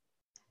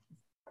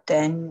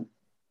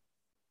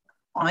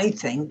I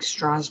think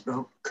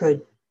Strasbourg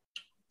could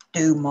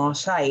do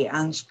Marseille,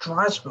 and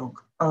Strasbourg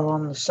are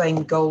on the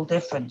same goal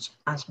difference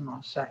as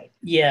Marseille.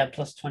 Yeah,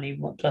 plus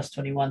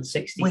 21,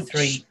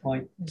 63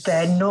 points.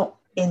 They're not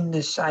in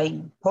the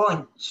same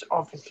points,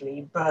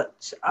 obviously,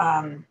 but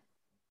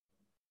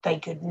they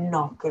could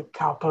knock a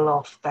couple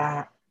off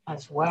there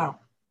as well.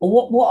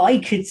 Well, what I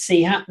could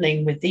see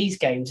happening with these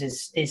games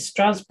is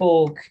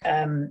Strasbourg.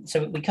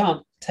 So we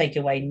can't take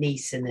away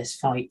Nice in this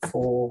fight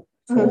for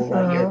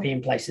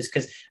European places,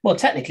 because, well,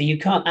 technically you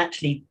can't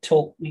actually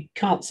talk. You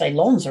can't say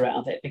Lens are out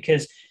of it,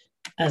 because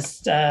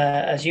as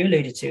you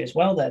alluded to as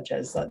well there,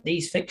 Jez, like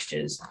these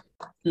fixtures,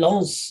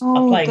 Lens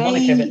are playing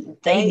Monaco,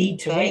 but they need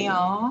to win. They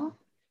are.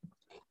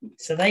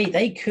 So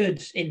they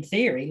could, in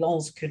theory,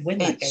 Lens could win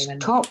that game.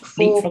 And top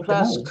four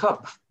plus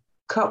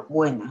cup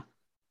winner.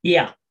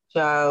 Yeah.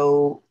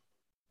 So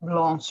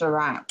Lens are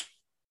out.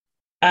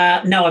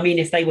 No, I mean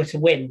if they were to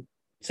win.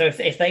 So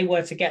if they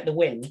were to get the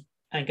win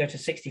and go to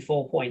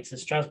 64 points, and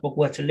Strasbourg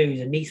were to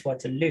lose and Nice were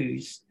to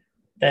lose,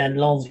 then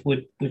Lens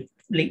would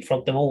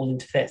leapfrog them all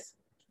into fifth.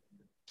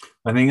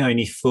 I think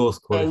only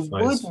fourth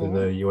qualifies for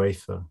the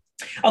UEFA.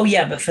 Oh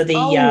yeah, but for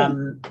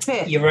the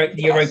fifth. the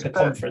Europa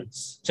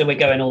Conference, so we're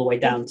going all the way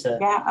down to.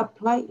 Yeah, a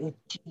play.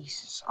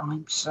 Jesus,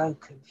 I'm so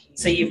confused.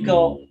 So you've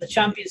got the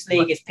Champions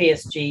League is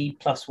PSG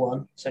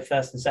 +1, so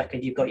first and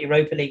second. You've got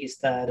Europa League is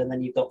third, and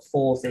then you've got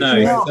fourth.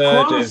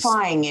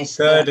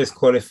 Third is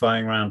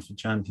qualifying round for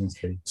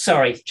Champions League.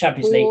 Sorry,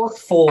 Champions League.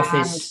 Fourth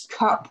is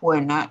cup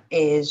winner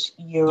is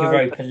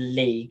Europa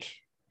League,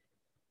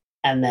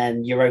 and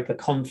then Europa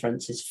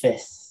Conference is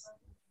fifth.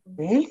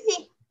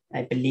 Really?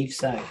 I believe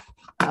so.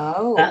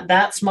 Oh,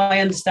 that's my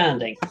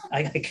understanding.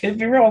 I could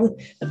be wrong,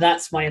 but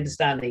that's my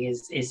understanding.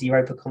 Is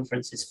Europa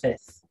Conference is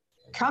fifth.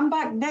 Come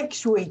back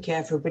next week,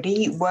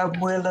 everybody, when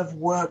we'll have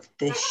worked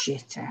this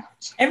shit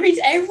out.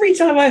 Every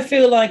time I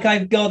feel like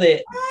I've got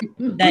it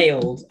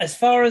nailed, as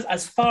far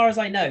as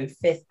I know,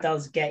 fifth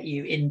does get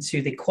you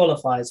into the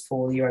qualifiers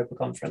for the Europa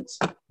Conference.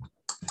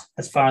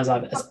 As far as I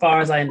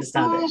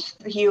understand it.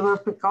 The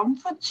Europa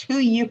Conference. Who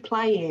are you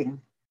playing?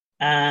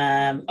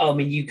 I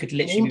mean, you could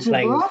literally be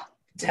playing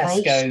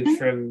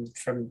Tesco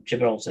from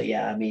Gibraltar.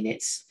 Yeah, I mean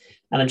it's.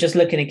 And I'm just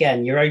looking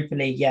again, Europa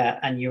League, yeah,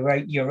 and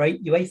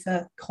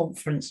UEFA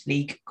Conference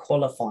League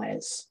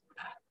qualifiers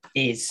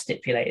is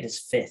stipulated as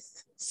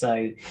fifth.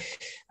 So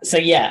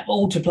yeah,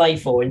 all to play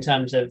for in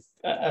terms of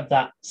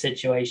that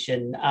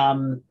situation.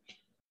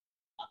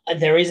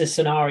 There is a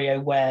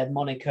scenario where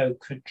Monaco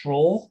could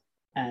draw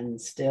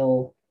and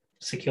still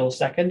secure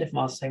second if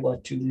Marseille were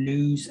to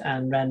lose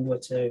and Rennes were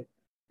to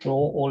draw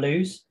or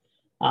lose.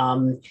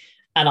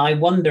 And I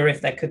wonder if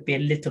there could be a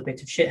little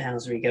bit of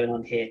shithousery going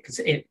on here because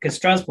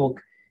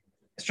Strasbourg,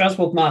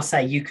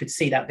 Marseille, you could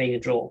see that being a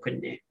draw,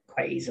 couldn't you?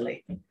 Quite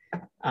easily.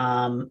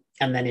 And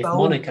then if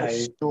Monaco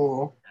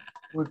draw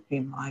would be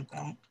my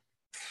bet.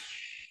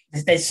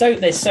 There's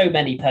so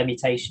many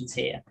permutations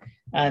here,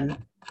 and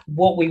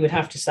what we would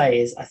have to say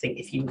is, I think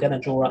if you were going to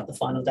draw up the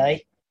final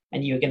day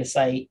and you were going to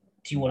say,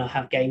 do you want to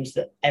have games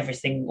that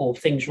everything or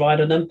things ride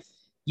on them?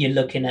 You're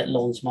looking at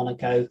Lens,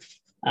 Monaco,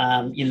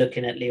 you're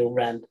looking at Lille,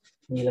 Rennes.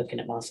 And you're looking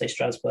at Marseille,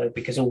 Strasbourg,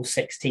 because all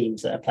six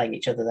teams that are playing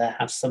each other there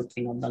have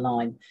something on the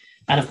line.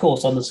 And of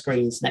course, on the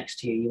screens next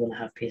to you, you want to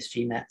have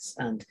PSG Metz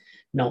and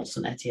Nantes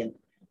and Etienne.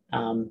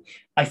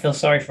 I feel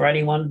sorry for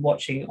anyone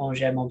watching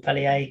Angers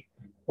Montpellier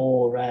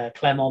or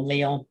Clermont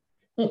Lyon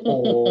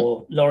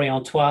or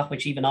Lorient Troyes,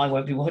 which even I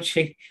won't be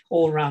watching,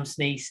 or Reims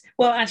Nice.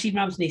 Well, actually,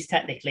 Reims Nice,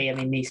 technically, I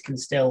mean, Nice can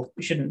still,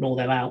 we shouldn't rule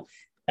them out.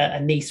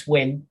 A Nice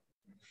win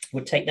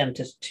would take them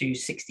to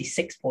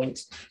 66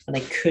 points, and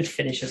they could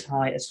finish as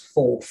high as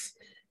fourth.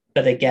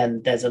 But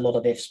again, there's a lot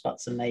of ifs,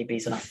 buts, and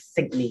maybes, and I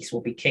think Nice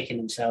will be kicking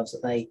themselves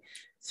that they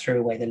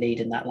threw away the lead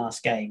in that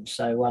last game.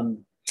 So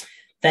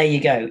there you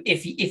go.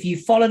 If you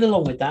followed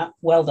along with that,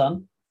 well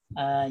done.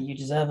 You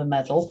deserve a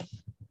medal.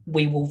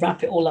 We will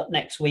wrap it all up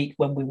next week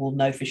when we will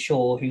know for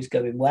sure who's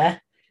going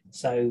where.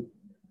 So,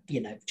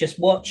 just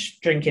watch,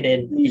 drink it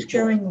in. Who's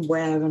going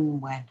where and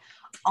when?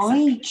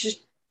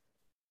 Exactly.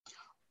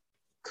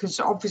 Because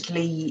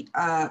obviously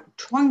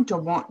trying to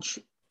watch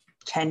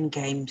 10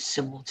 games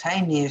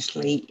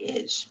simultaneously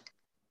is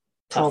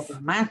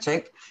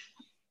problematic.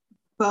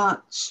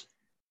 But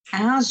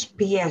as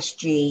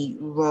PSG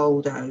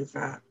rolled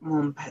over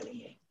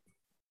Montpellier,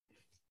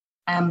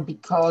 and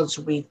because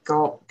we've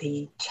got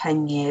the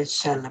 10-year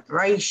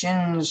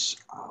celebrations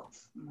of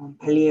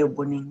Montpellier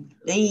winning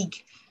the league,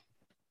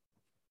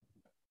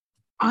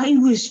 I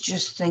was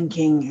just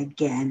thinking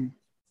again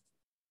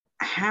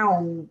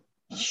how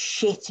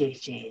shit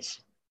it is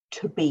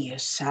to be a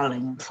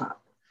selling club.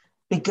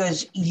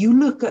 Because you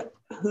look at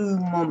who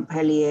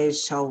Montpellier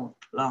sold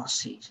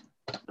last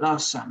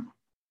summer,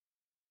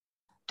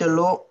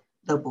 Delort,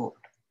 the board.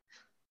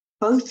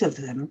 Both of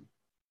them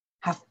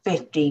have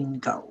 15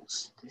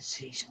 goals this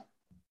season.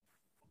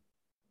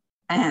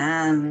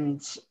 And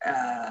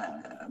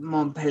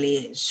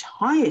Montpellier's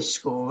highest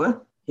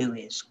scorer, who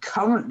is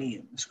currently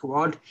in the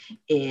squad,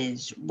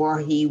 is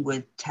Wahi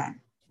with 10,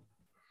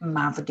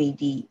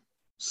 Mavridis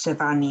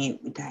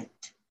Savanier with 8.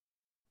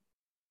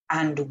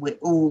 And we're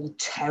all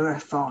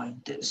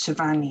terrified that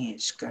Savanier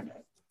is going to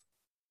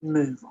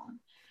move on.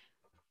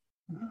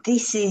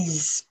 This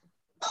is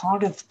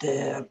part of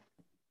the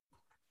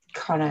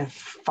kind of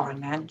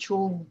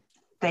financial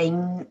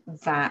thing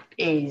that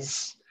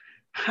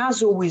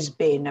has always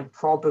been a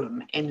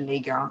problem in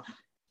Liga.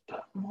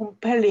 But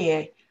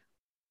Montpellier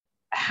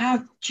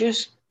have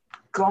just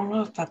gone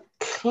off a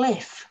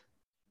cliff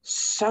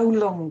so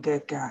long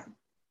ago.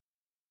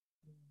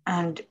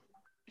 And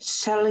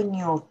selling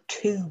your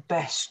two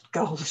best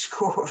goal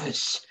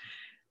scorers,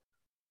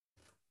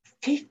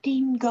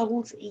 15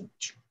 goals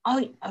each.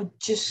 I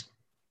just,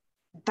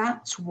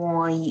 that's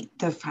why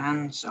the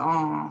fans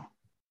are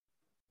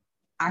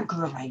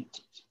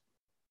aggravated,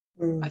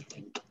 I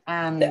think.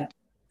 And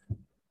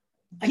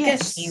I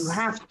guess you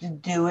have to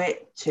do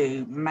it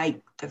to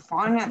make the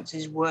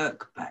finances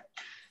work, but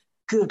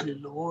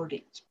good Lord,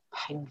 it's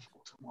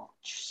painful to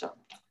watch sometimes.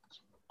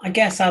 I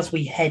guess as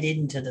we head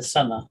into the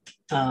summer,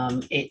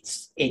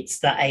 it's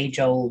that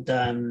age-old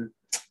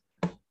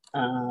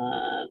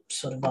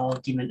sort of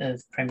argument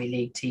of Premier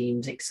League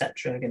teams,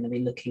 etc., are going to be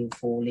looking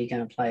for Ligue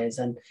 1 players.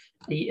 And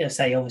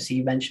say, obviously,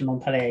 you mentioned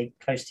Montpellier,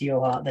 close to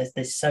your heart.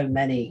 There's so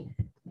many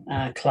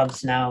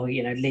clubs now.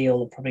 You know,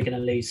 Lille are probably going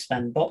to lose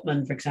Sven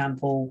Botman, for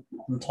example,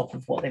 on top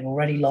of what they've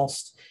already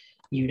lost.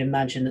 You'd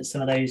imagine that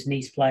some of those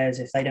Nice players,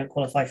 if they don't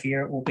qualify for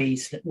Europe,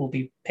 will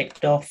be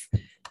picked off.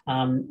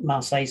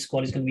 Marseille's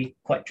squad is going to be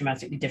quite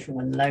dramatically different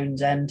when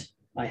loans end.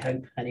 I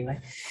hope, anyway.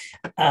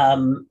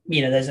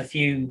 There's a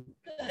few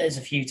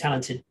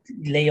talented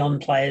Lyon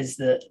players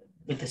that,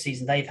 with the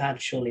season they've had,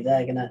 surely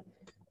they're gonna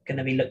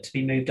be looked to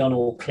be moved on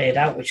or cleared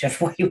out,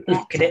 whichever way you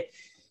look at it.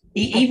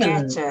 Be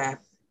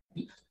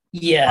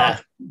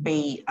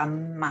a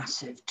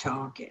massive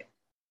target.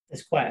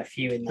 There's quite a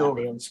few in that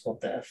Lyon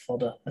squad that are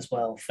fodder as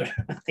well. For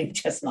I think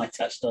Jess and I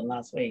touched on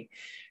last week.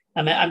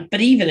 I mean,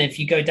 but even if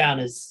you go down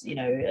as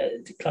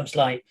clubs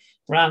like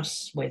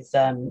Reims with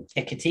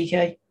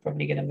Ekitike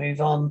probably going to move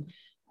on.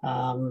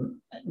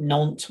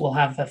 Nantes will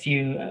have a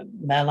few.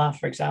 Mela,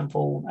 for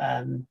example,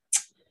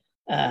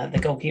 the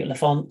goalkeeper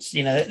Lafont.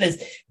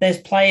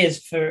 There's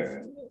players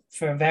for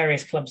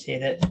various clubs here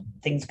that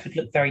things could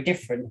look very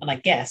different. And I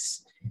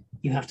guess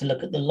you have to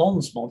look at the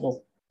Lens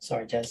model.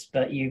 Sorry, Jez,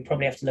 but you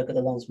probably have to look at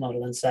the Lens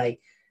model and say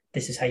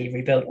this is how you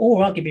rebuild.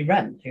 Or arguably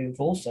Rennes,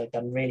 who've also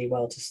done really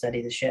well to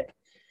steady the ship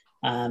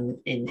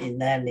in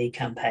their league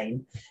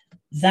campaign.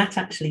 That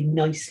actually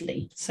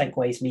nicely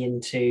segues me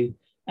into,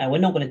 we're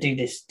not going to do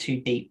this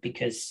too deep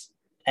because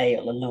A,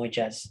 it'll annoy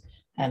Jez,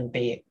 and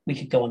B, we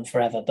could go on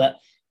forever. But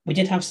we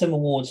did have some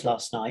awards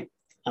last night,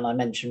 and I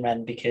mentioned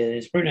Rennes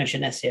because Bruno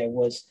Genesio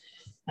was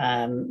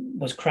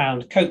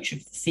crowned coach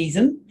of the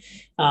season.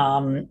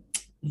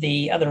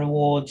 The other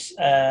awards,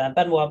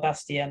 Benoit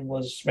Bastien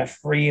was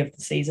referee of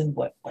the season.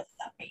 Whether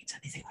that means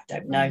anything, I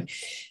don't know.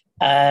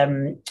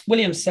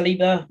 William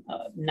Saliba,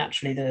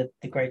 naturally the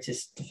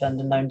greatest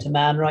defender known to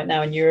man right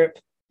now in Europe.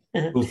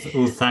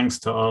 all thanks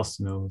to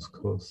Arsenal, of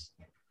course.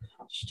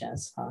 Hush,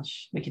 Jazz,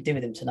 hush. We could do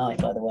with him tonight,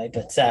 by the way.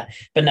 But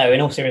no, in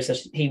all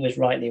seriousness, he was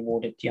rightly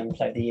awarded Young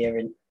Player of the Year,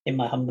 in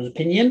my humble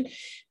opinion.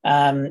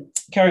 Karim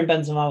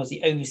Benzema was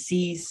the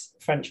overseas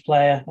French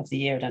Player of the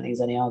Year. I don't think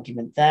there's any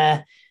argument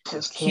there.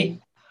 Kylian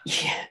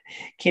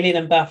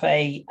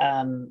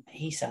Mbappe,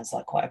 he sounds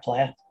like quite a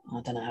player.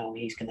 I don't know how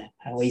he's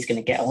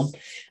gonna get on.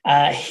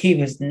 He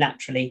was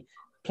naturally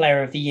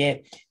Player of the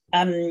Year.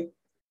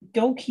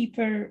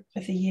 Goalkeeper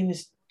of the Year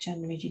was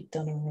Gianluigi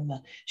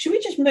Donnarumma. Should we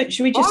just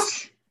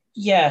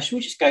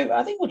go?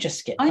 I think we'll just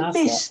skip. I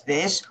missed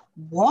this.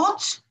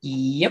 What?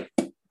 Yep.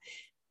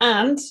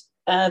 And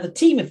the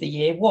Team of the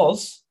Year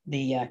was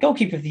the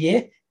Goalkeeper of the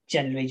Year,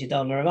 Gianluigi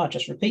Donnarumma. I'll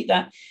just repeat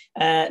that.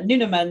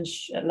 Nuno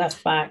Mendes at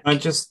left back.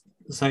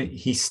 So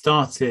he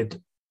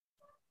started.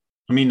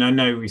 I mean, I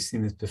know we've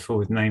seen this before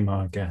with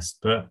Neymar, I guess,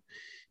 but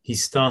he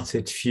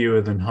started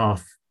fewer than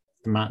half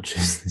the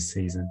matches this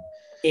season.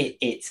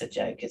 It's a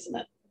joke, isn't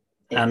it?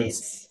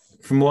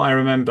 From what I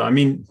remember, I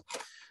mean,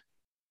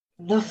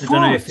 I don't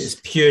know if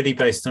it's purely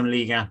based on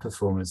Ligue 1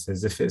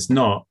 performances. If it's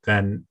not,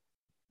 then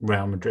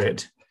Real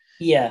Madrid.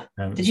 Yeah.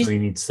 That's all you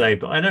need to say.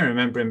 But I don't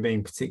remember him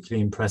being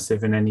particularly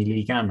impressive in any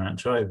Ligue 1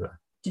 match either.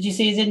 Did you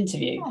see his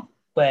interview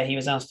where he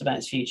was asked about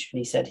his future and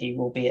he said he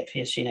will be at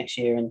PSG next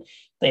year? And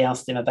they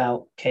asked him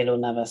about Keylor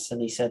Navas and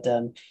he said,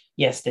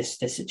 yes, this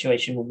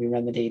situation will be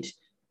remedied.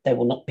 There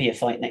will not be a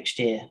fight next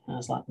year. I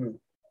was like,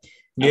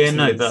 Yeah,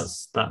 no,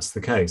 that's the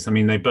case. I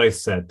mean, they both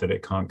said that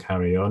it can't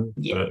carry on,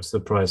 but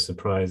surprise,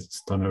 surprise,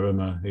 it's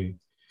Donnarumma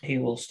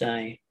who will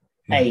stay.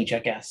 Yeah. Age, I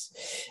guess.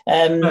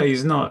 No,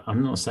 he's not.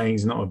 I'm not saying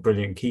he's not a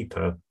brilliant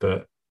keeper,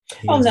 but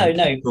He's not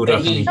a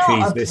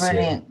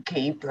brilliant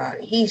keeper.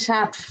 He's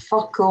had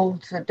fuck all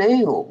to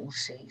do all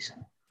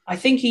season. I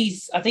think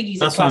he's.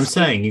 That's what I'm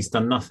saying. He's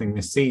done nothing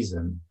this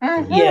season.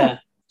 Mm-hmm. Yeah,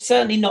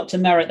 certainly not to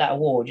merit that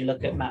award. You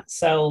look at Matt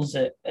Sells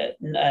at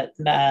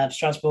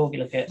Strasbourg. You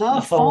look at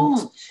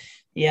Lafont.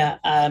 Yeah.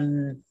 I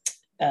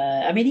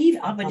mean,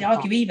 I would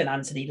argue even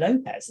Anthony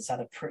Lopez has had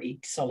a pretty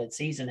solid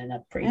season in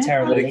a pretty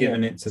terrible. I'd have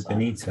given it to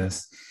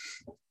Benitez.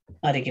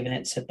 I'd have given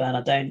it to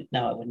Bernardone.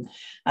 No, I wouldn't.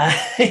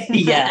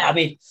 Yeah, I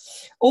mean,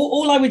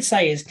 all I would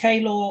say is,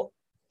 Keylor,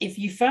 if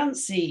you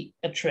fancy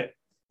a trip,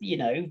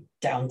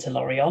 down to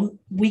Lorient,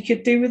 we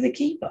could do with a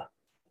keeper.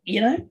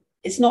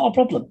 It's not a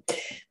problem.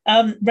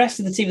 Rest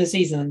of the Team of the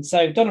season.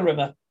 So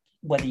Donnarumma,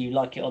 whether you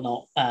like it or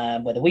not,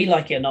 whether we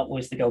like it or not,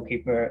 was the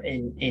goalkeeper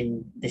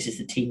in this is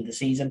the Team of the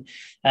season.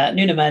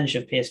 Nuno Mendes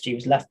of PSG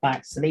was left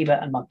back.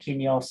 Saliba and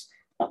Marquinhos,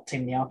 not too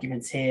many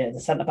arguments here.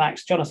 The centre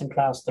backs, Jonathan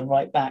Klaus, the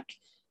right back,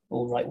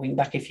 or right wing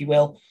back, if you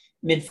will.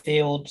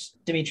 Midfield,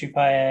 Dimitri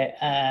Payet,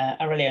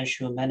 Aurélien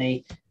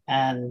Tchouameni,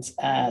 and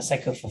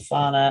Seko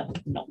Fofana.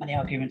 Not many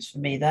arguments for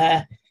me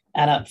there.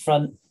 And up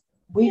front,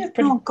 we've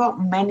not got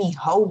many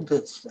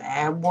holders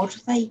there. What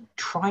are they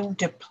trying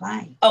to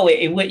play? Oh,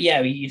 it would. Yeah,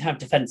 you'd have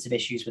defensive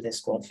issues with this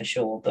squad for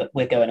sure. But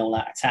we're going all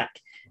out attack.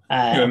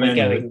 I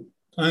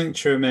think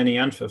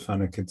Tchouameni and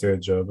Fofana could do a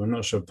job. I'm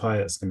not sure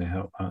Payet's going to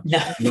help that. No,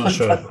 I'm not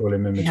sure I'd call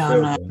him a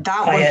midfielder. No,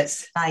 that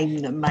was the name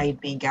that made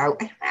me go,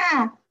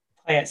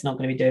 Payet's not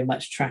going to be doing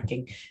much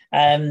tracking.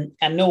 And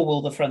nor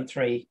will the front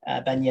three,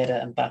 Ben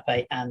Yedder,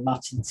 Mbappe, and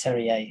Martin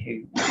Terrier,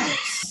 who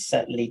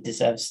certainly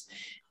deserves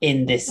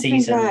in this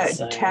season. I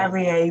think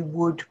Terrier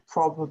would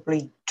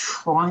probably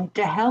try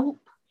to help.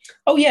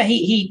 Oh yeah,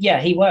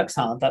 he works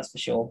hard, that's for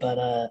sure. But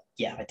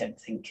I don't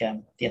think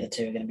the other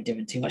two are going to be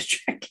doing too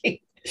much tracking.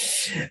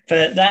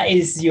 But that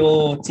is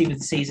your team of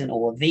the season,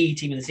 or the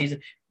team of the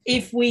season.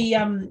 If we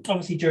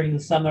obviously during the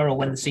summer or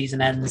when the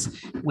season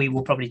ends, we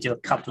will probably do a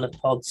couple of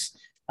pods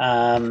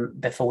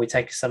before we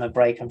take a summer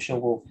break. I'm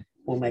sure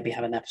we'll maybe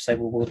have an episode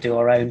where we'll do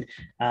our own.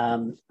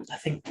 I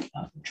think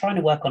I'm trying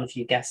to work on a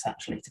few guests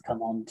actually to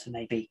come on to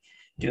maybe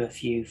do a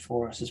few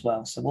for us as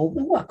well. So we'll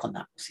work on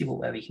that. See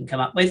where we can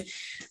come up with.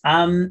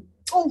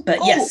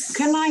 Yes.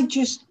 Can I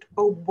just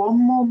one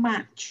more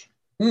match?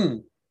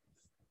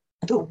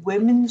 The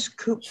Women's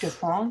Coupe de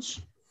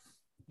France.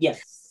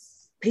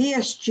 Yes.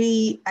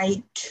 PSG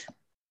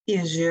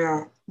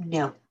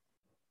 8-0.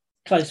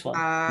 Close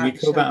one. You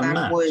call that a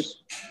match?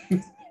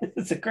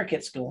 It's a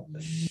cricket score.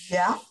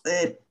 Yeah,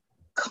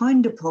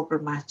 kind of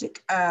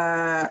problematic.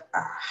 A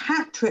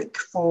hat-trick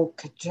for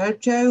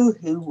Coutinho,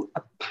 who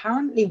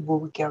apparently will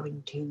be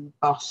going to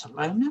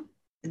Barcelona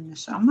in the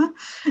summer.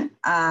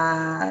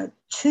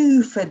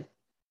 2 for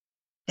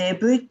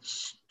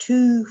Debridge,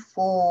 2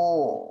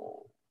 for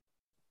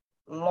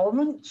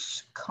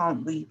Lawrence,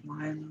 can't read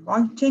my own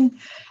writing,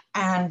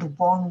 and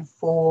 1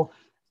 for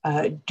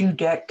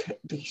Dudek,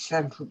 the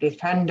central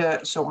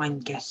defender. So I'm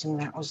guessing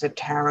that was a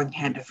towering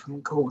header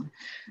from Corn.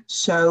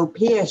 So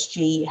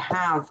PSG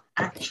have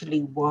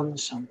actually won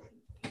something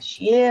this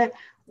year,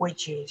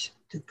 which is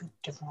the Coupe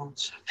de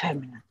France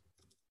Feminine.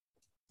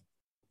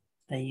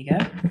 There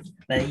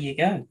you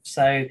go.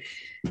 So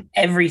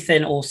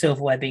everything, all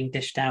silverware being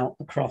dished out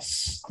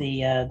across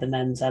the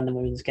men's and the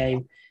women's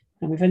game.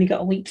 And we've only got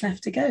a week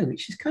left to go,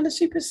 which is kind of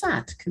super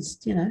sad because,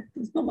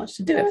 there's not much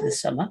to do over the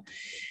summer.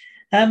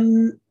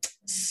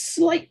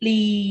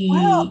 Slightly.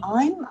 Well,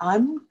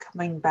 I'm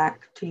coming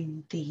back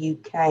to the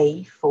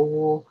UK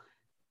for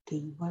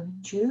the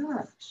Women's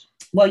Euros.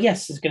 Well,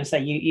 yes, I was going to say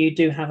you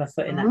do have a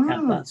foot in that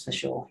camp, that's for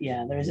sure.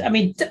 Yeah, there is. I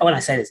mean, when I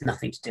say there's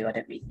nothing to do, I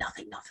don't mean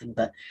nothing,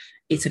 but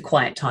it's a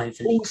quiet time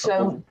for league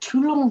football. Also,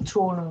 Toulon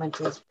tournament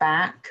is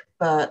back,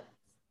 but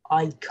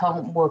I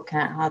can't work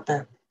out how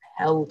the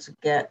hell to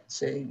get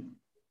to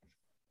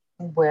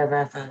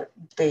wherever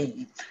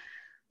the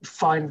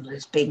final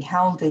is being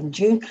held in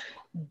June.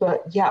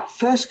 But yeah,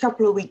 first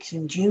couple of weeks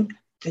in June,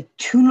 the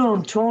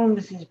Toulon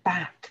tournament is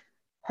back.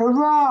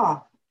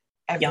 Hurrah!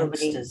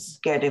 Everybody Youngsters.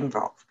 Get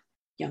involved.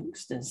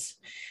 Youngsters.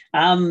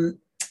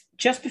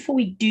 Just before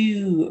we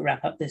do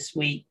wrap up this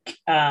week,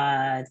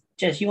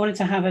 Jez, you wanted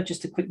to have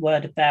just a quick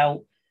word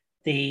about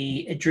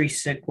the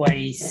Idrissa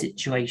Gueye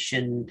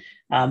situation.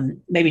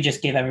 Maybe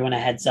just give everyone a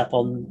heads up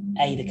on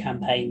the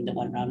campaign that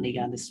went around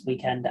Liga this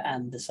weekend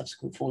and the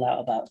subsequent fallout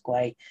about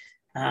Gueye.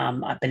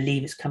 I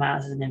believe it's come out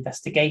as an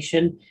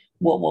investigation.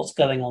 What's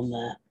going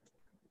on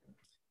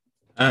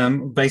there?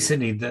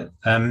 Basically, the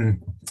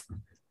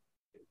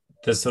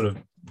sort of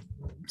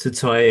to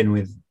tie in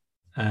with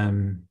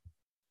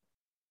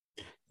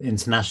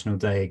International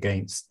Day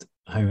Against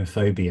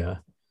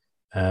Homophobia,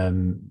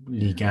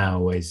 Liga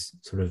always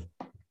sort of,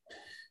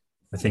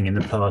 I think in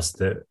the past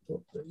that,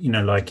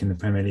 like in the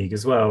Premier League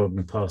as well, in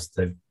the past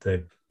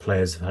the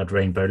players have had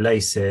rainbow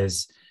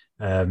laces.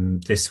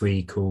 This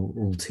week,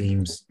 all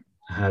teams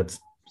had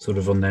sort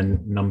of on their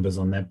numbers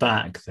on their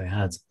back, they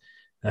had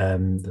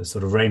the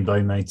sort of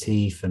rainbow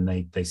motif, and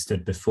they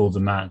stood before the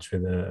match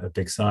with a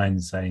big sign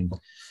saying,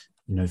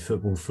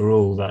 football for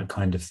all, that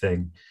kind of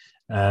thing.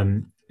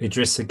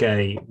 Idrissa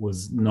Gueye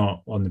was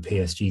not on the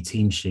PSG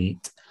team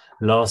sheet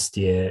last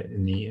year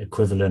in the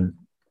equivalent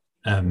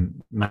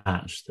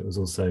match that was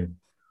also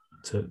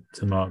to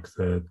mark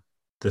the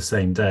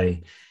same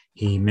day.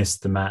 He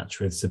missed the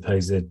match with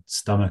supposed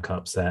stomach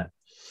upset.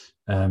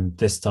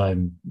 This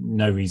time,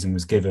 no reason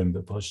was given,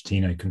 but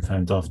Pochettino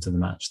confirmed after the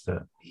match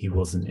that he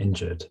wasn't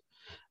injured.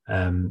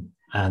 And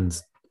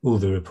all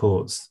the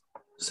reports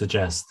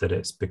suggest that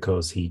it's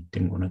because he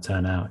didn't want to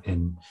turn out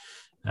in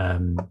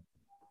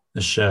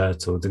a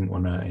shirt or didn't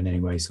want to in any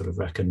way sort of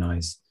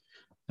recognise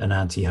an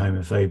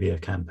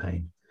anti-homophobia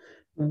campaign.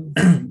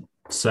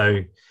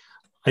 So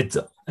I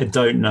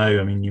don't know.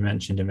 I mean, you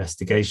mentioned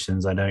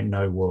investigations. I don't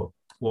know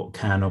what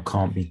can or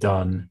can't be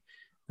done.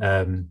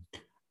 I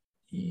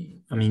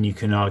mean, you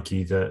can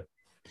argue that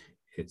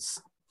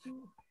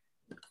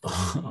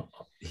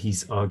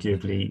he's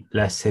arguably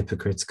less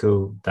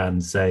hypocritical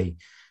than, say,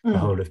 the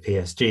whole of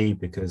PSG,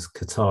 because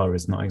Qatar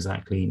is not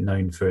exactly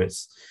known for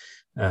its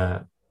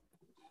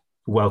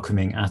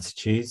welcoming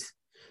attitude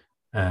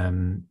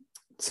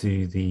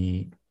to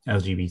the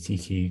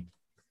LGBTQ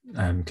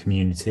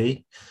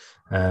community.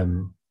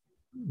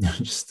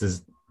 Just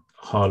as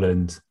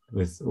Haaland,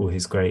 with all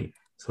his great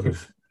sort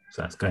of,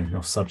 so that's going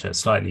off subject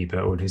slightly, but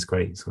all his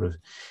great sort of,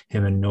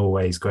 him and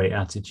Norway's great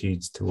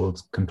attitudes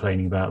towards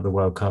complaining about the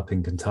World Cup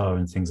in Qatar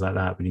and things like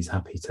that, but he's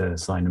happy to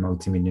sign a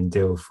multi-million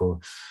deal for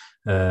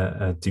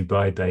a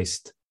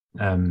Dubai-based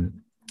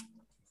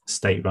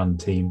state-run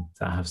team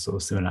that have sort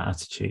of similar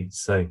attitudes.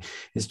 So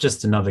it's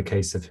just another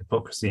case of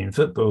hypocrisy in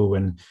football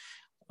when,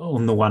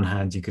 on the one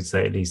hand, you could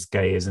say at least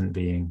Gay isn't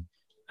being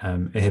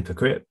a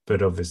hypocrite,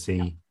 but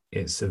obviously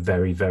it's a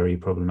very, very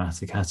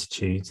problematic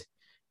attitude.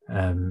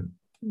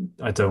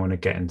 I don't want to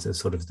get into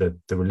sort of the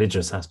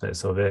religious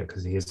aspects of it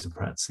because he is a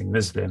practicing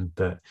Muslim,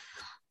 but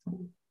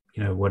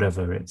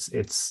whatever,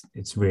 it's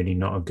really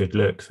not a good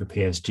look for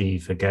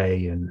PSG, for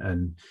Gay,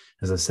 and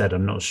as I said,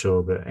 I'm not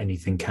sure that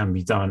anything can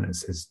be done.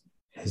 It's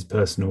his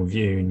personal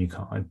view, and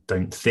I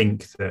don't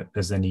think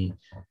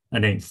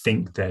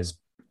there's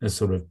a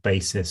sort of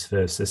basis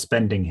for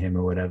suspending him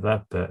or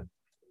whatever, but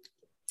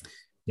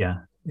yeah,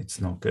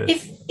 it's not good.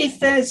 If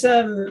there's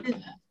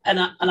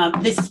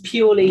this is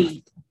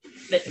purely,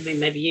 I mean,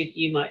 maybe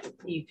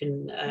you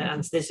can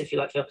answer this if you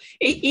like, Phil.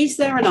 Is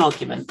there an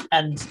argument,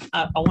 and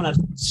I want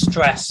to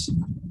stress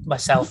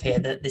myself here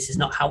that this is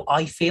not how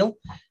I feel.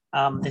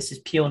 This is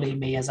purely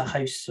me as a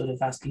host sort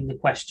of asking the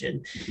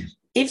question.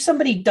 If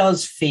somebody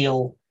does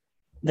feel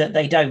that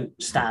they don't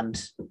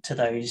stand to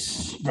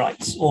those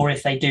rights, or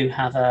if they do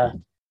have a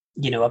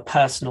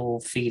personal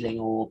feeling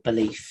or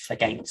belief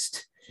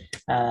against,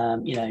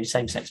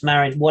 same-sex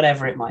marriage,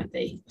 whatever it might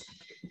be,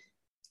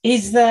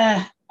 is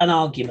there an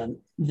argument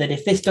that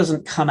if this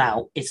doesn't come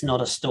out, it's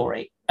not a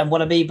story? And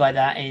what I mean by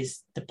that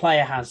is the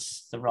player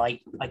has the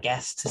right, I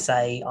guess, to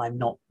say, I'm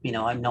not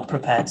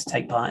prepared to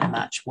take part in a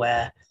match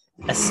where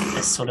a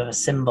sort of a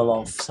symbol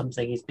of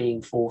something is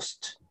being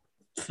forced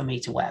for me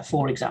to wear,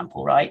 for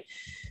example, right?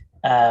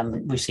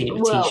 We've seen it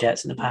with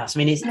T-shirts in the past. I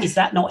mean, is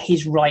that not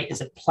his right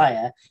as a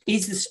player?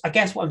 I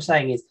guess what I'm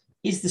saying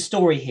is the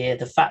story here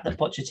the fact that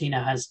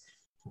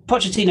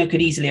Pochettino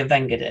could easily have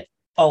Wengered it.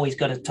 Oh, he's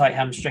got a tight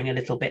hamstring, a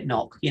little bit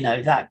knock.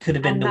 That could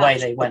have been the way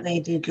they went. They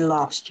did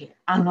last year.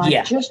 And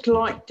I'd just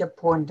like to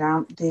point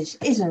out, this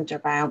isn't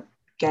about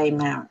gay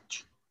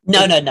marriage.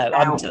 No.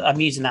 I'm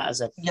using that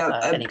as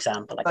an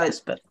example, I guess.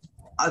 But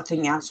I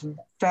think that's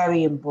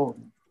very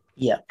important.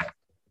 Yeah.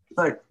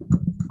 But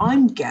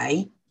I'm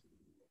gay,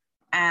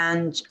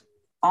 and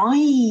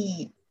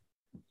I,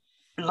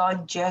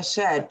 like Jess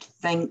said,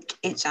 think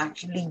it's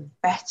actually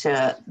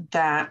better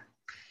that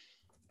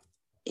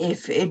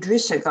if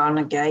Idrissa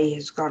Gana Gueye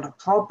has got a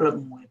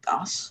problem with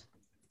us,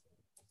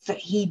 that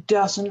he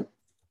doesn't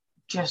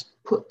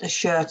just put the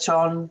shirt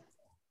on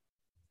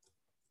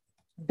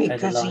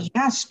because he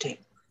has to.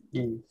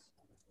 Mm.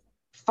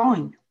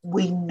 Fine,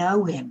 we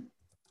know him.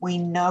 We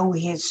know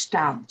his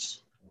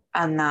stance.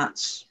 And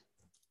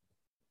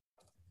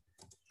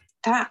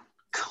that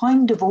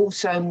kind of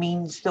also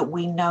means that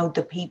we know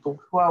the people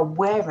who are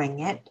wearing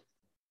it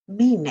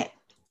mean it,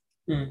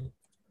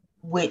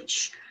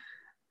 which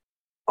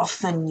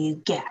often you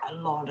get a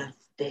lot of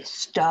this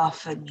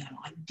stuff and you're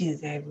like, do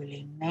they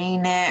really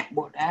mean it?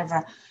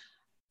 Whatever.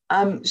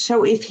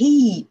 So if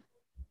he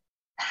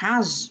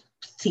has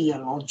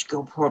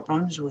theological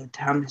problems with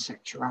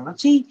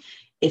homosexuality,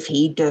 if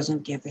he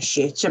doesn't give a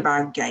shit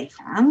about gay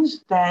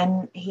fans,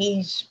 then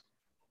he's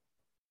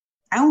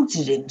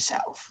outed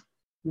himself,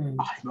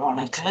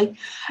 ironically.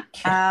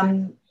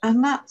 And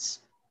that's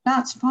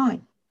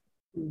fine.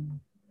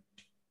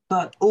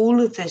 But all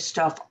of this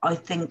stuff, I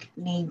think,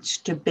 needs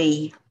to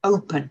be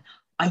open.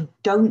 I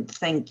don't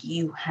think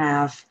you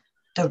have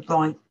the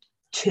right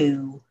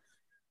to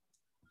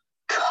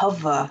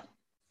cover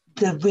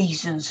the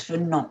reasons for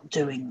not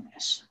doing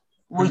this,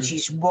 which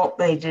is what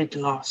they did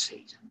last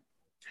season.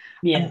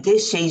 Yeah. And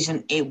this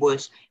season,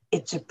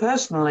 it's a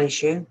personal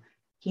issue.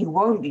 He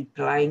won't be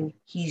playing.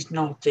 He's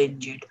not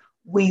injured.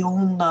 We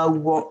all know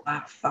what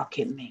that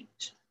fucking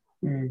means.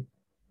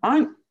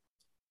 Right?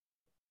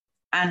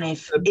 And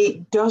if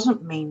it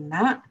doesn't mean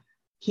that,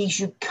 he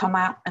should come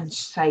out and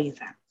say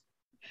that.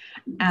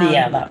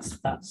 That's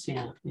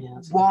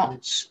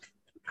what's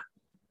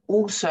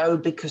also,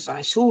 because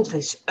I saw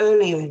this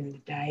earlier in the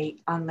day,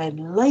 and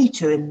then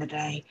later in the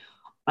day,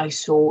 I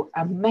saw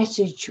a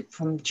message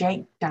from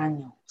Jake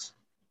Daniels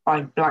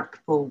by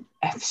Blackpool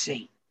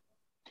FC.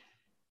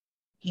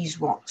 He's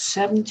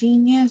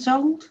 17 years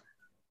old?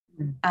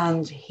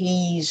 And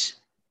he's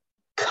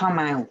come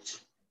out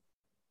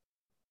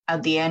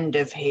at the end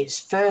of his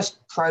first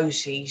pro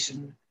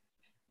season.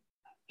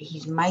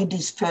 He's made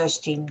his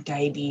first team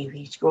debut.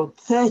 He scored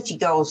 30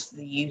 goals for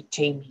the youth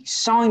team. He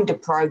signed a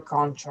pro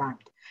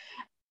contract.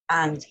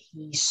 And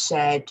he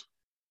said,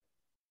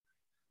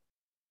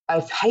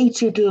 I've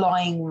hated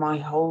lying my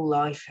whole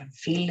life and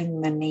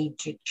feeling the need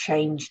to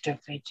change to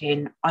fit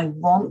in. I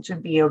want to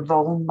be a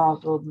role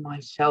model of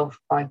myself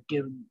by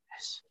doing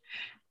this.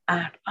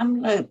 And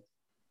I'm like,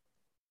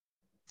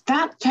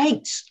 that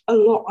takes a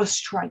lot of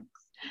strength.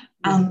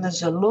 And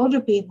there's a lot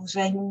of people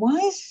saying, why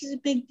is this a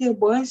big deal?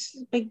 Why is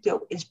this a big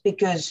deal? It's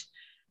because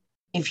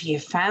if you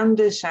found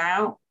this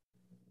out,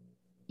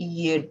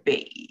 you'd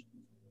be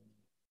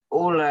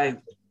all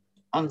over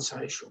on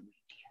social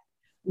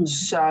media.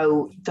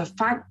 So the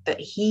fact that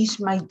he's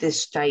made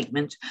this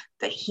statement,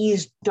 that he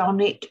has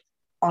done it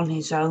on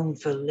his own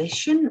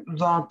volition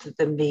rather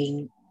than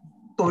being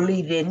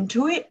bullied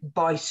into it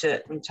by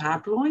certain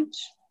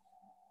tabloids,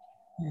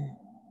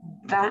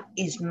 that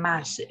is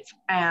massive.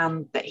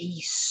 But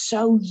he's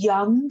so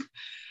young.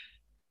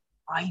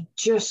 I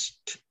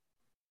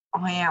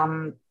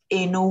am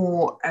in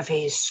awe of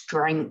his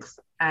strength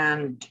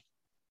and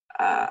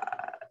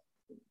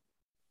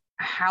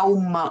how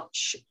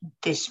much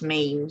this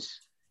means.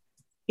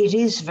 It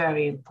is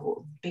very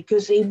important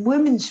because in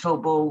women's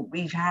football,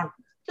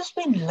 there's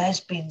been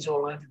lesbians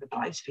all over the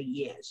place for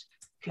years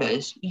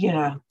because,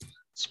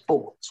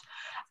 sports.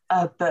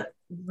 But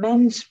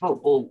men's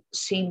football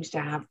seems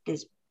to have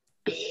this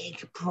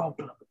big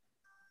problem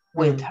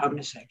with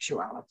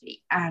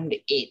homosexuality. And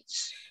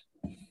it's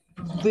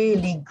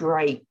really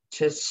great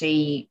to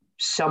see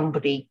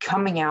somebody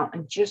coming out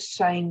and just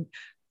saying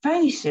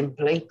very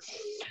simply,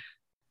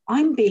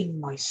 I'm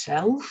being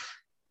myself,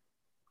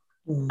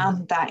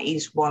 and that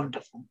is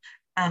wonderful.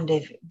 And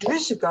if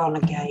Idrissa Gana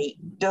Gueye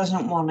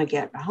doesn't want to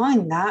get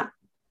behind that,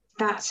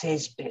 that's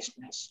his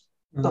business.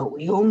 But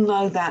we all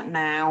know that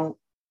now,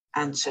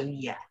 and so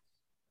yeah.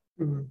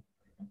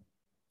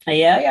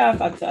 Yeah,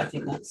 I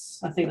think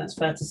that's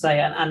fair to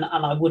say, and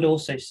I would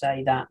also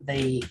say that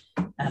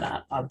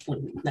I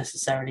wouldn't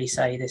necessarily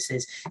say this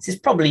is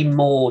probably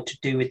more to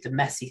do with the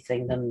Messi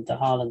thing than the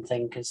Haaland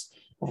thing, because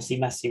obviously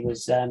Messi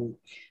was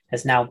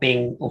has now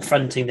been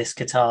fronting this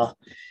Qatar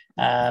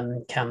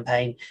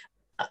campaign.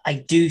 I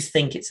do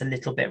think it's a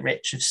little bit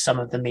rich of some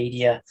of the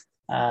media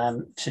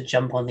to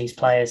jump on these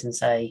players and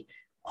say,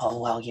 oh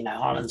well,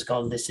 Haaland's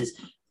gone. This is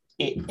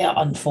it.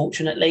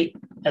 Unfortunately,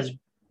 as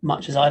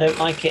much as I don't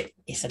like it,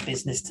 it's a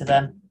business to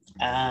them,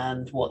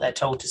 and what they're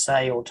told to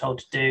say or told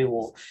to do,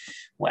 or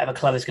whatever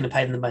club is going to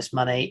pay them the most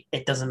money,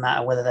 it doesn't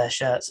matter whether their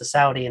shirts are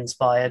Saudi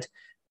inspired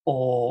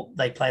or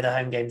they play their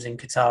home games in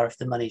Qatar. If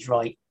the money's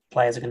right,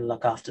 players are going to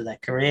look after their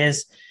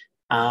careers.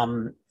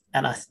 And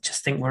I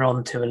just think we're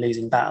on to a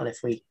losing battle if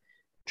we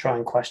try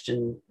and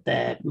question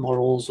their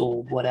morals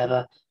or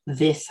whatever.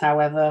 This,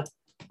 however,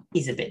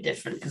 is a bit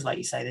different because, like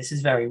you say, this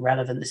is very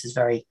relevant. This is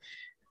very,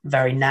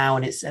 very now,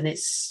 and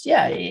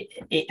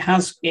it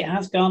has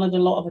garnered a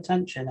lot of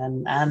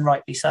attention, and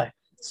rightly so.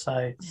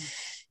 So,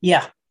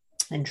 yeah,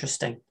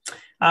 interesting.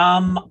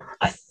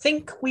 I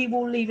think we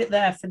will leave it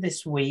there for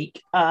this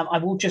week. I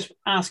will just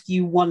ask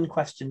you one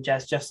question,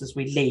 Jez, just as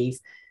we leave.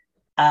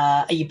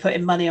 Are you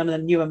putting money on a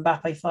new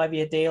Mbappe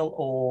 5-year deal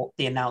or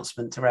the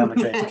announcement to Real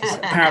Madrid? Because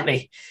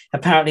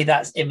apparently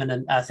that's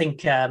imminent. I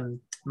think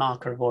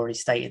Marca have already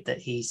stated that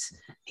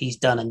he's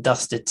done and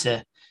dusted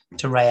to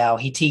Real.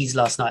 He teased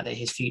last night that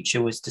his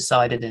future was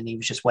decided and he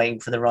was just waiting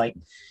for the right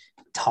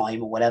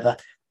time or whatever.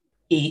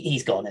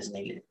 He's gone, isn't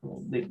he?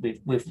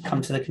 We've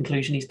come to the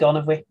conclusion he's gone,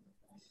 have we?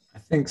 I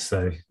think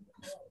so.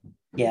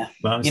 Yeah.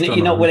 But I'm still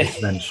not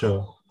 100%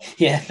 sure.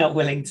 Yeah, not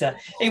willing to.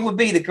 It would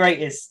be the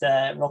greatest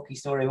Rocky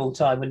story of all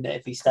time, wouldn't it,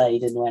 if he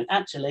stayed and went,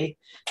 actually,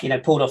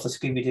 pulled off the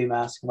Scooby-Doo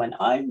mask and went,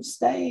 I'm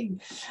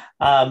staying.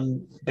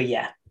 But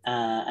yeah,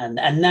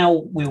 and now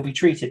we'll be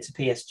treated to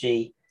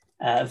PSG.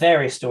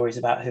 Various stories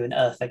about who on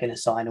earth they're going to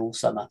sign all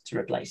summer to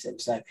replace him.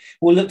 So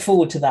we'll look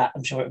forward to that.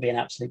 I'm sure it'll be an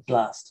absolute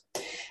blast.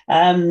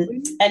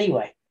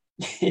 Anyway,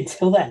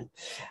 until then,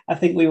 I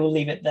think we will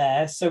leave it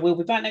there. So we'll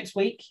be back next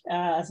week.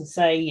 As I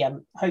say,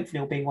 hopefully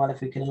it'll be one if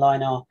we can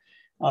align our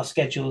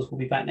schedules. We'll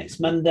be back next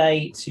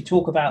Monday to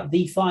talk about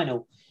the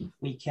final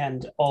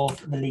weekend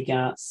of the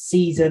Liga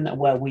season,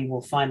 where we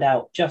will find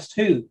out just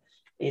who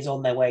is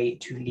on their way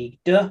to Ligue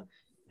 2,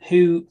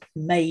 who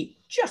may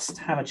just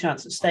have a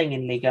chance at staying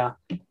in Liga,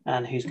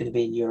 and who's going to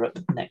be in Europe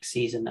next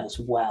season as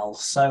well.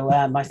 So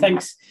my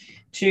thanks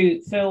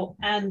to Phil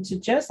and to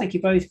Jez. Thank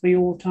you both for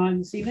your time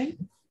this evening.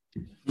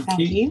 Thank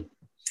you.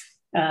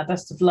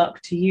 Best of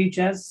luck to you,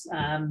 Jez,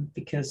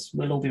 because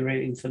we'll all be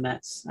rooting for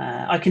Metz.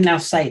 I can now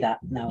say that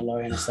now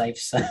Lorient are safe,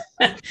 so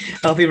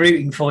I'll be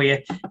rooting for you.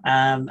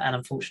 And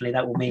unfortunately,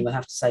 that will mean we'll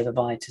have to say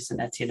goodbye to St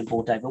Etienne and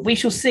Bordeaux. But we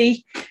shall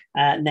see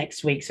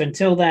next week. So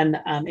until then,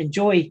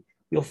 enjoy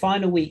your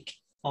final week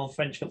of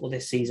French football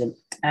this season,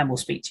 and we'll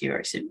speak to you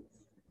very soon.